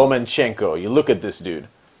 Vasily Lomachenko. You look at this dude.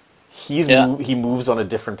 Yeah. He moves on a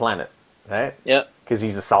different planet, right? Yep. Because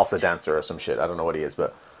he's a salsa dancer or some shit. I don't know what he is,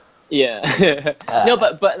 but Yeah. No,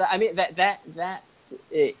 but I mean that's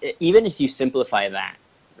even if you simplify that,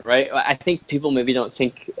 right? I think people maybe don't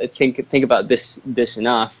think about this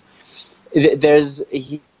enough. There's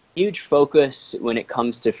a huge focus when it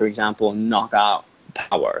comes to, for example, knockout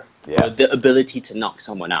power, Yeah. or the ability to knock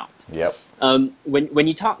someone out. yep. When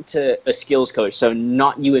you talk to a skills coach, so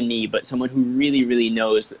not you and me, but someone who really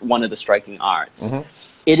knows one of the striking arts,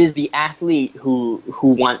 it is the athlete who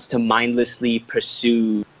wants to mindlessly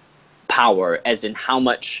pursue power, as in how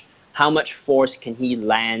much force can he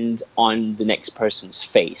land on the next person's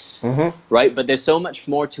face, right? But there's so much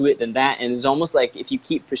more to it than that, and it's almost like if you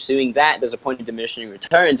keep pursuing that, there's a point of diminishing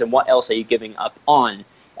returns, and what else are you giving up on?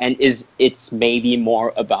 And it's maybe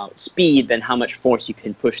more about speed than how much force you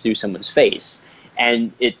can push through someone's face.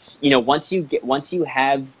 And it's, you know, once you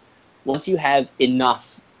have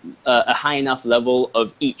enough, a high enough level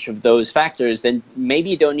of each of those factors, then maybe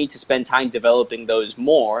you don't need to spend time developing those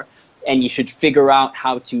more, and you should figure out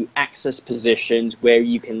how to access positions where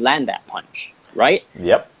you can land that punch, right?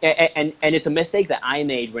 Yep. And it's a mistake that I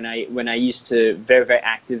made when I used to very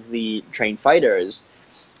actively train fighters.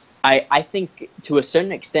 I think to a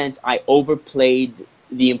certain extent I overplayed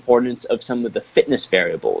the importance of some of the fitness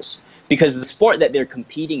variables, because the sport that they're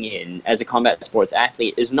competing in as a combat sports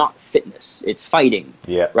athlete is not fitness, it's fighting.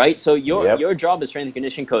 Yeah. Right? So your Yep. your job as strength and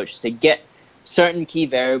conditioning coach is to get certain key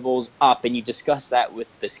variables up, and you discuss that with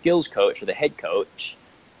the skills coach or the head coach.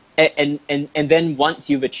 And then once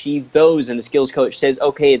you've achieved those and the skills coach says,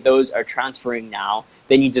 okay, those are transferring now,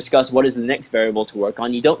 then you discuss what is the next variable to work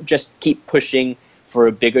on. You don't just keep pushing for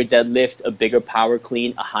a bigger deadlift, a bigger power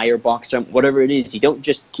clean, a higher box jump, whatever it is. You don't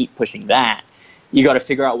just keep pushing that. You got to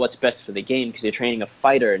figure out what's best for the game, because you're training a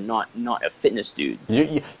fighter, not a fitness dude.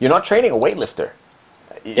 You're not training a weightlifter,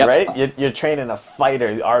 Yep. right? You're training a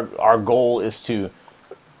fighter. Our goal is to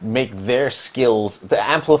make their skills, to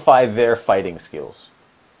amplify their fighting skills,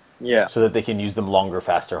 Yeah. so that they can use them longer,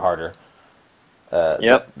 faster, harder.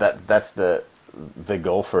 Yep. That's the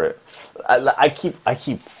goal for it. I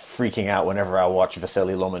keep freaking out whenever I watch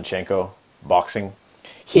Vasily Lomachenko boxing.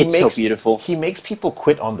 It's so beautiful. He makes people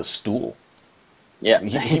quit on the stool. Yeah.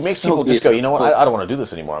 He It's makes so people just go, you know what? beautiful. I don't want to do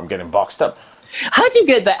this anymore. I'm getting boxed up. How'd you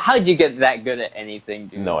get that good at anything,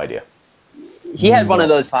 dude? No idea. He had one of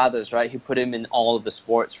those fathers, right, who put him in all of the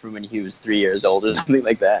sports from when he was 3 years old or something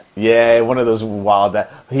like that. Yeah, one of those wild.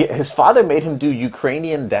 His father made him do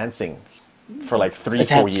Ukrainian dancing for like 3-4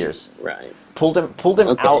 That's- years. Right. Pulled him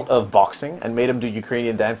Okay. out of boxing and made him do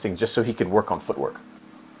Ukrainian dancing just so he could work on footwork.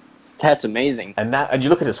 That's amazing. And you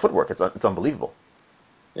look at his footwork; it's unbelievable.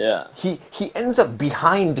 Yeah. He ends up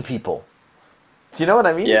behind people. Do you know what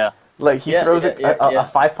I mean? Yeah. Like he Yeah, throws yeah, a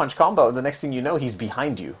 5-punch combo, and the next thing you know, he's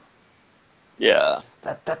behind you. Yeah.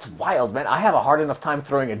 That's wild, man. I have a hard enough time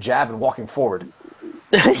throwing a jab and walking forward.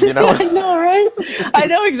 You know? I know, right? I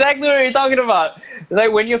know exactly what you're talking about.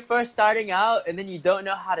 Like when you're first starting out and then you don't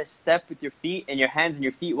know how to step with your feet, and your hands and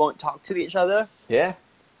your feet won't talk to each other. Yeah.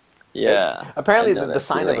 Yeah. Apparently, I know the that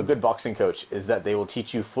sign of a feeling. good boxing coach is that they will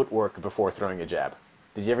teach you footwork before throwing a jab.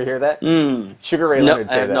 Did you ever hear that? Mm. Sugar Ray No, Leonard I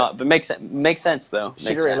said have that. not. But makes sense though.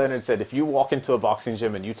 Sugar Ray Leonard said, if you walk into a boxing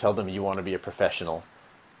gym and you tell them you want to be a professional,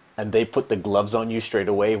 and they put the gloves on you straight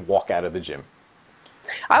away, walk out of the gym.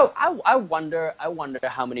 I wonder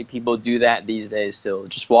how many people do that these days still.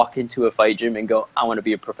 Just walk into a fight gym and go, I want to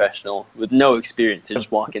be a professional, with no experience, and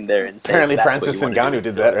just walk in there and say, Apparently, that's what Francis you wanna Ngannou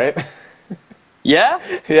do. did that, right? Yeah?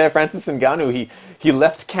 Yeah, Francis Ngannou, he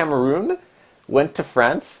left Cameroon, went to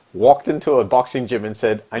France, walked into a boxing gym and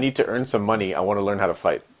said, I need to earn some money. I want to learn how to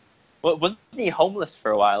fight. Well, wasn't he homeless for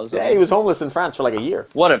a while as well? Yeah, he was homeless in France for like a year.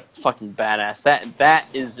 What a fucking badass. That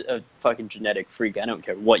is a fucking genetic freak. I don't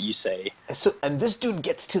care what you say. And this dude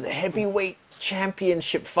gets to the heavyweight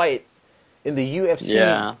championship fight in the UFC,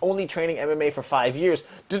 Yeah. only training MMA for 5 years.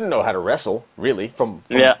 Didn't know how to wrestle, really, from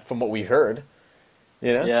what we heard.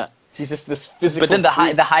 You know? Yeah. He's just this physical But then the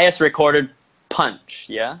freak. highest recorded punch,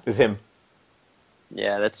 yeah? Is him.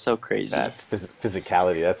 Yeah, that's so crazy. That's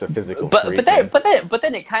physicality. That's a physical but freak, but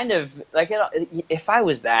then it kind of like if I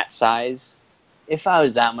was that size, if I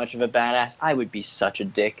was that much of a badass, I would be such a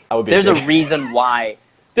dick. I would be a There's dick. a reason why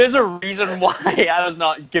there's a reason why I was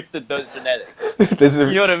not gifted those genetics. There's a,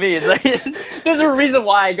 You know what I mean? It's like, there's a reason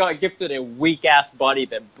why I got gifted a weak ass body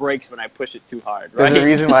that breaks when I push it too hard, right? there's a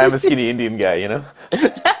reason why I'm a skinny Indian guy, you know?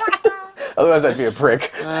 Otherwise, I'd be a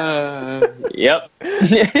prick. Yep.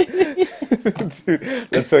 Dude,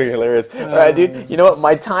 that's fucking hilarious. All right, dude. You know what?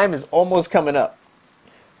 My time is almost coming up.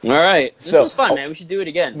 All right. This So- was fun, man. We should do it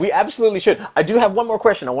again. We absolutely should. I do have one more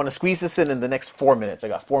question. I want to squeeze this in the next 4 minutes. I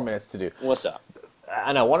got 4 minutes to do. What's up?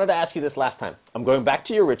 And I wanted to ask you this last time. I'm going back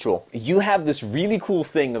to your ritual. You have this really cool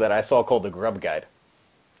thing that I saw called the Grub Guide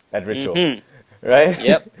at Ritual. Right?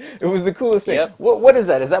 Yep. It was the coolest thing. Yep. What is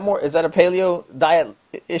that? Is that a paleo diet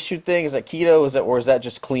issue thing? Is that keto? Or is that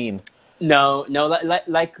just clean? No.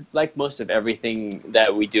 Like most of everything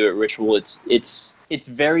that we do at Ritual, it's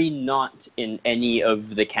very not in any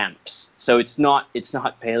of the camps. So it's not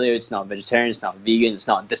paleo, it's not vegetarian, it's not vegan, it's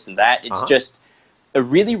not this and that. It's just a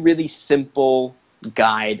really, really simple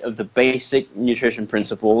guide of the basic nutrition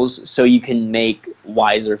principles so you can make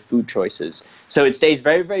wiser food choices. So it stays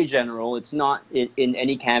very, very general. It's not in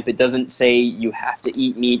any camp. It doesn't say you have to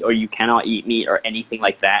eat meat or you cannot eat meat or anything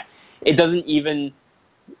like that. It doesn't even,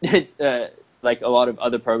 like a lot of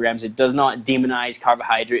other programs, it does not demonize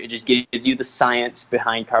carbohydrate. It just gives you the science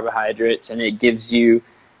behind carbohydrates, and it gives you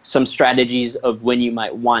some strategies of when you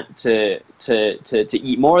might want to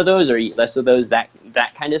eat more of those or eat less of those, that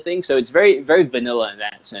kind of thing. So it's very, very vanilla in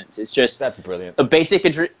that sense. It's just That's brilliant. a basic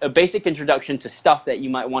introduction to stuff that you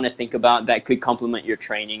might want to think about that could complement your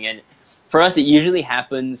training. And for us, it usually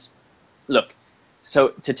happens. Look, so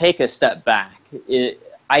to take a step back,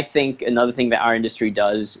 I think another thing that our industry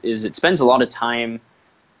does is it spends a lot of time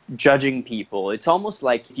judging people. It's almost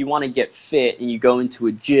like if you want to get fit and you go into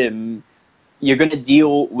a gym, you're going to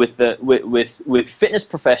deal with with fitness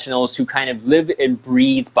professionals who kind of live and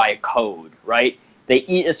breathe by a code, right? They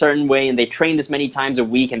eat a certain way and they train this many times a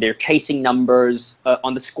week and they're chasing numbers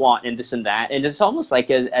on the squat and this and that. And it's almost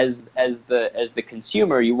like as the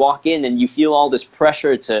consumer, you walk in and you feel all this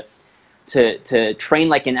pressure to train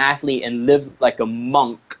like an athlete and live like a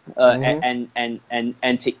monk,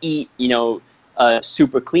 and to eat,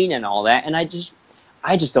 super clean and all that. And I just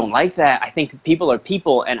don't like that. I think people are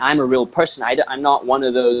people, and I'm a real person. I'm not one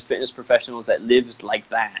of those fitness professionals that lives like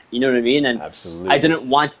that. You know what I mean? And Absolutely. I didn't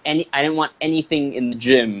want anything in the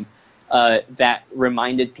gym that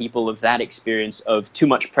reminded people of that experience of too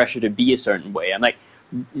much pressure to be a certain way. I'm like,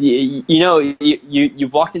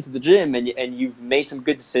 you've walked into the gym and you've made some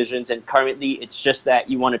good decisions, and currently it's just that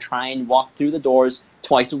you want to try and walk through the doors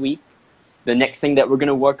twice a week. The next thing that we're going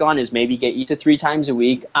to work on is maybe get you to 3 times a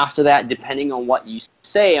week. After that, depending on what you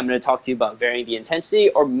say, I'm going to talk to you about varying the intensity,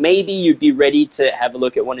 or maybe you'd be ready to have a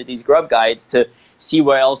look at one of these grub guides to see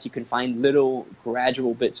where else you can find little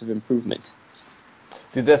gradual bits of improvement.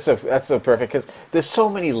 Dude, that's so perfect, because there's so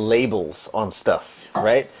many labels on stuff,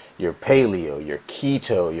 right? You're paleo, you're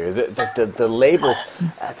keto, you're the labels.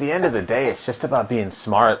 At the end of the day, it's just about being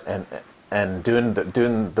smart and doing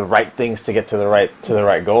the right things to get to the right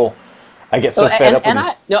goal. I get so fed up with these.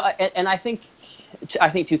 I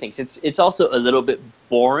think 2 things. It's also a little bit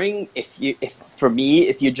boring if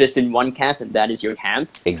you're just in one camp and that is your camp.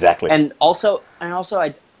 Exactly. And also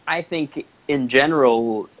I think in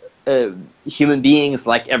general, human beings,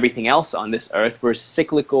 like everything else on this earth, we're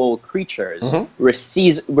cyclical creatures. We're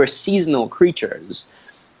seasonal creatures,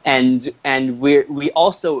 and we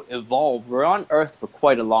also evolve. We're on Earth for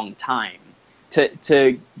quite a long time.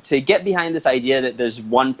 To get behind this idea that there's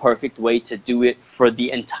one perfect way to do it for the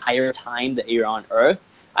entire time that you're on Earth,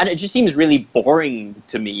 and it just seems really boring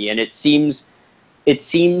to me. And it seems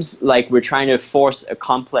like we're trying to force a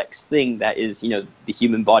complex thing that is, the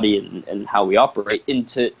human body and how we operate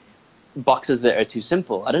into boxes that are too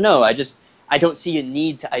simple. I don't know. I don't see a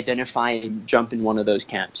need to identify and jump in one of those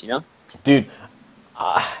camps. Dude,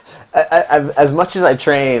 as much as I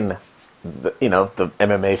train, the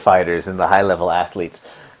MMA fighters and the high-level athletes,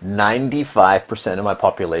 95% of my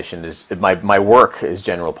population is my work is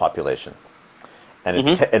general population, and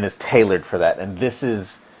it's tailored for that. And this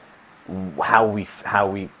is how we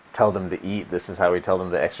tell them to eat. This is how we tell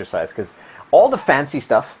them to exercise. Because all the fancy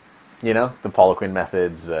stuff, the Poliquin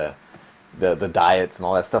methods, the diets and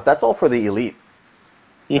all that stuff, that's all for the elite.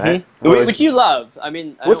 Right? Which you love. I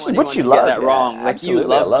mean, I don't want anyone to get that wrong. Yeah, like, absolutely. you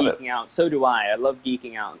love I love geeking out. So do I. I love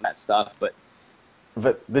geeking out and that stuff. But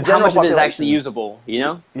the how general much of it is population actually usable?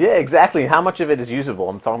 Yeah, exactly. How much of it is usable?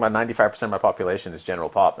 I'm talking about 95% of my population is general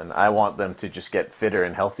pop, and I want them to just get fitter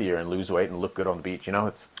and healthier and lose weight and look good on the beach.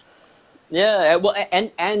 It's Yeah, well,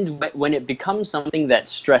 and when it becomes something that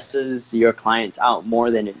stresses your clients out more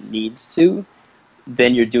than it needs to,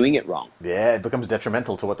 then you're doing it wrong. Yeah, it becomes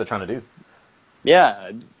detrimental to what they're trying to do.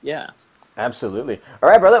 Yeah, yeah. Absolutely. All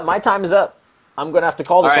right, brother. My time is up. I'm going to have to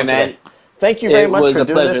call this All right, one today. man. Thank you very much was for a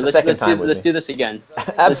doing pleasure. this a second time with let's me. do this again.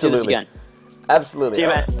 Absolutely. Let's do this again. Absolutely. See you,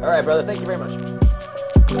 man. All right, brother. Thank you very much.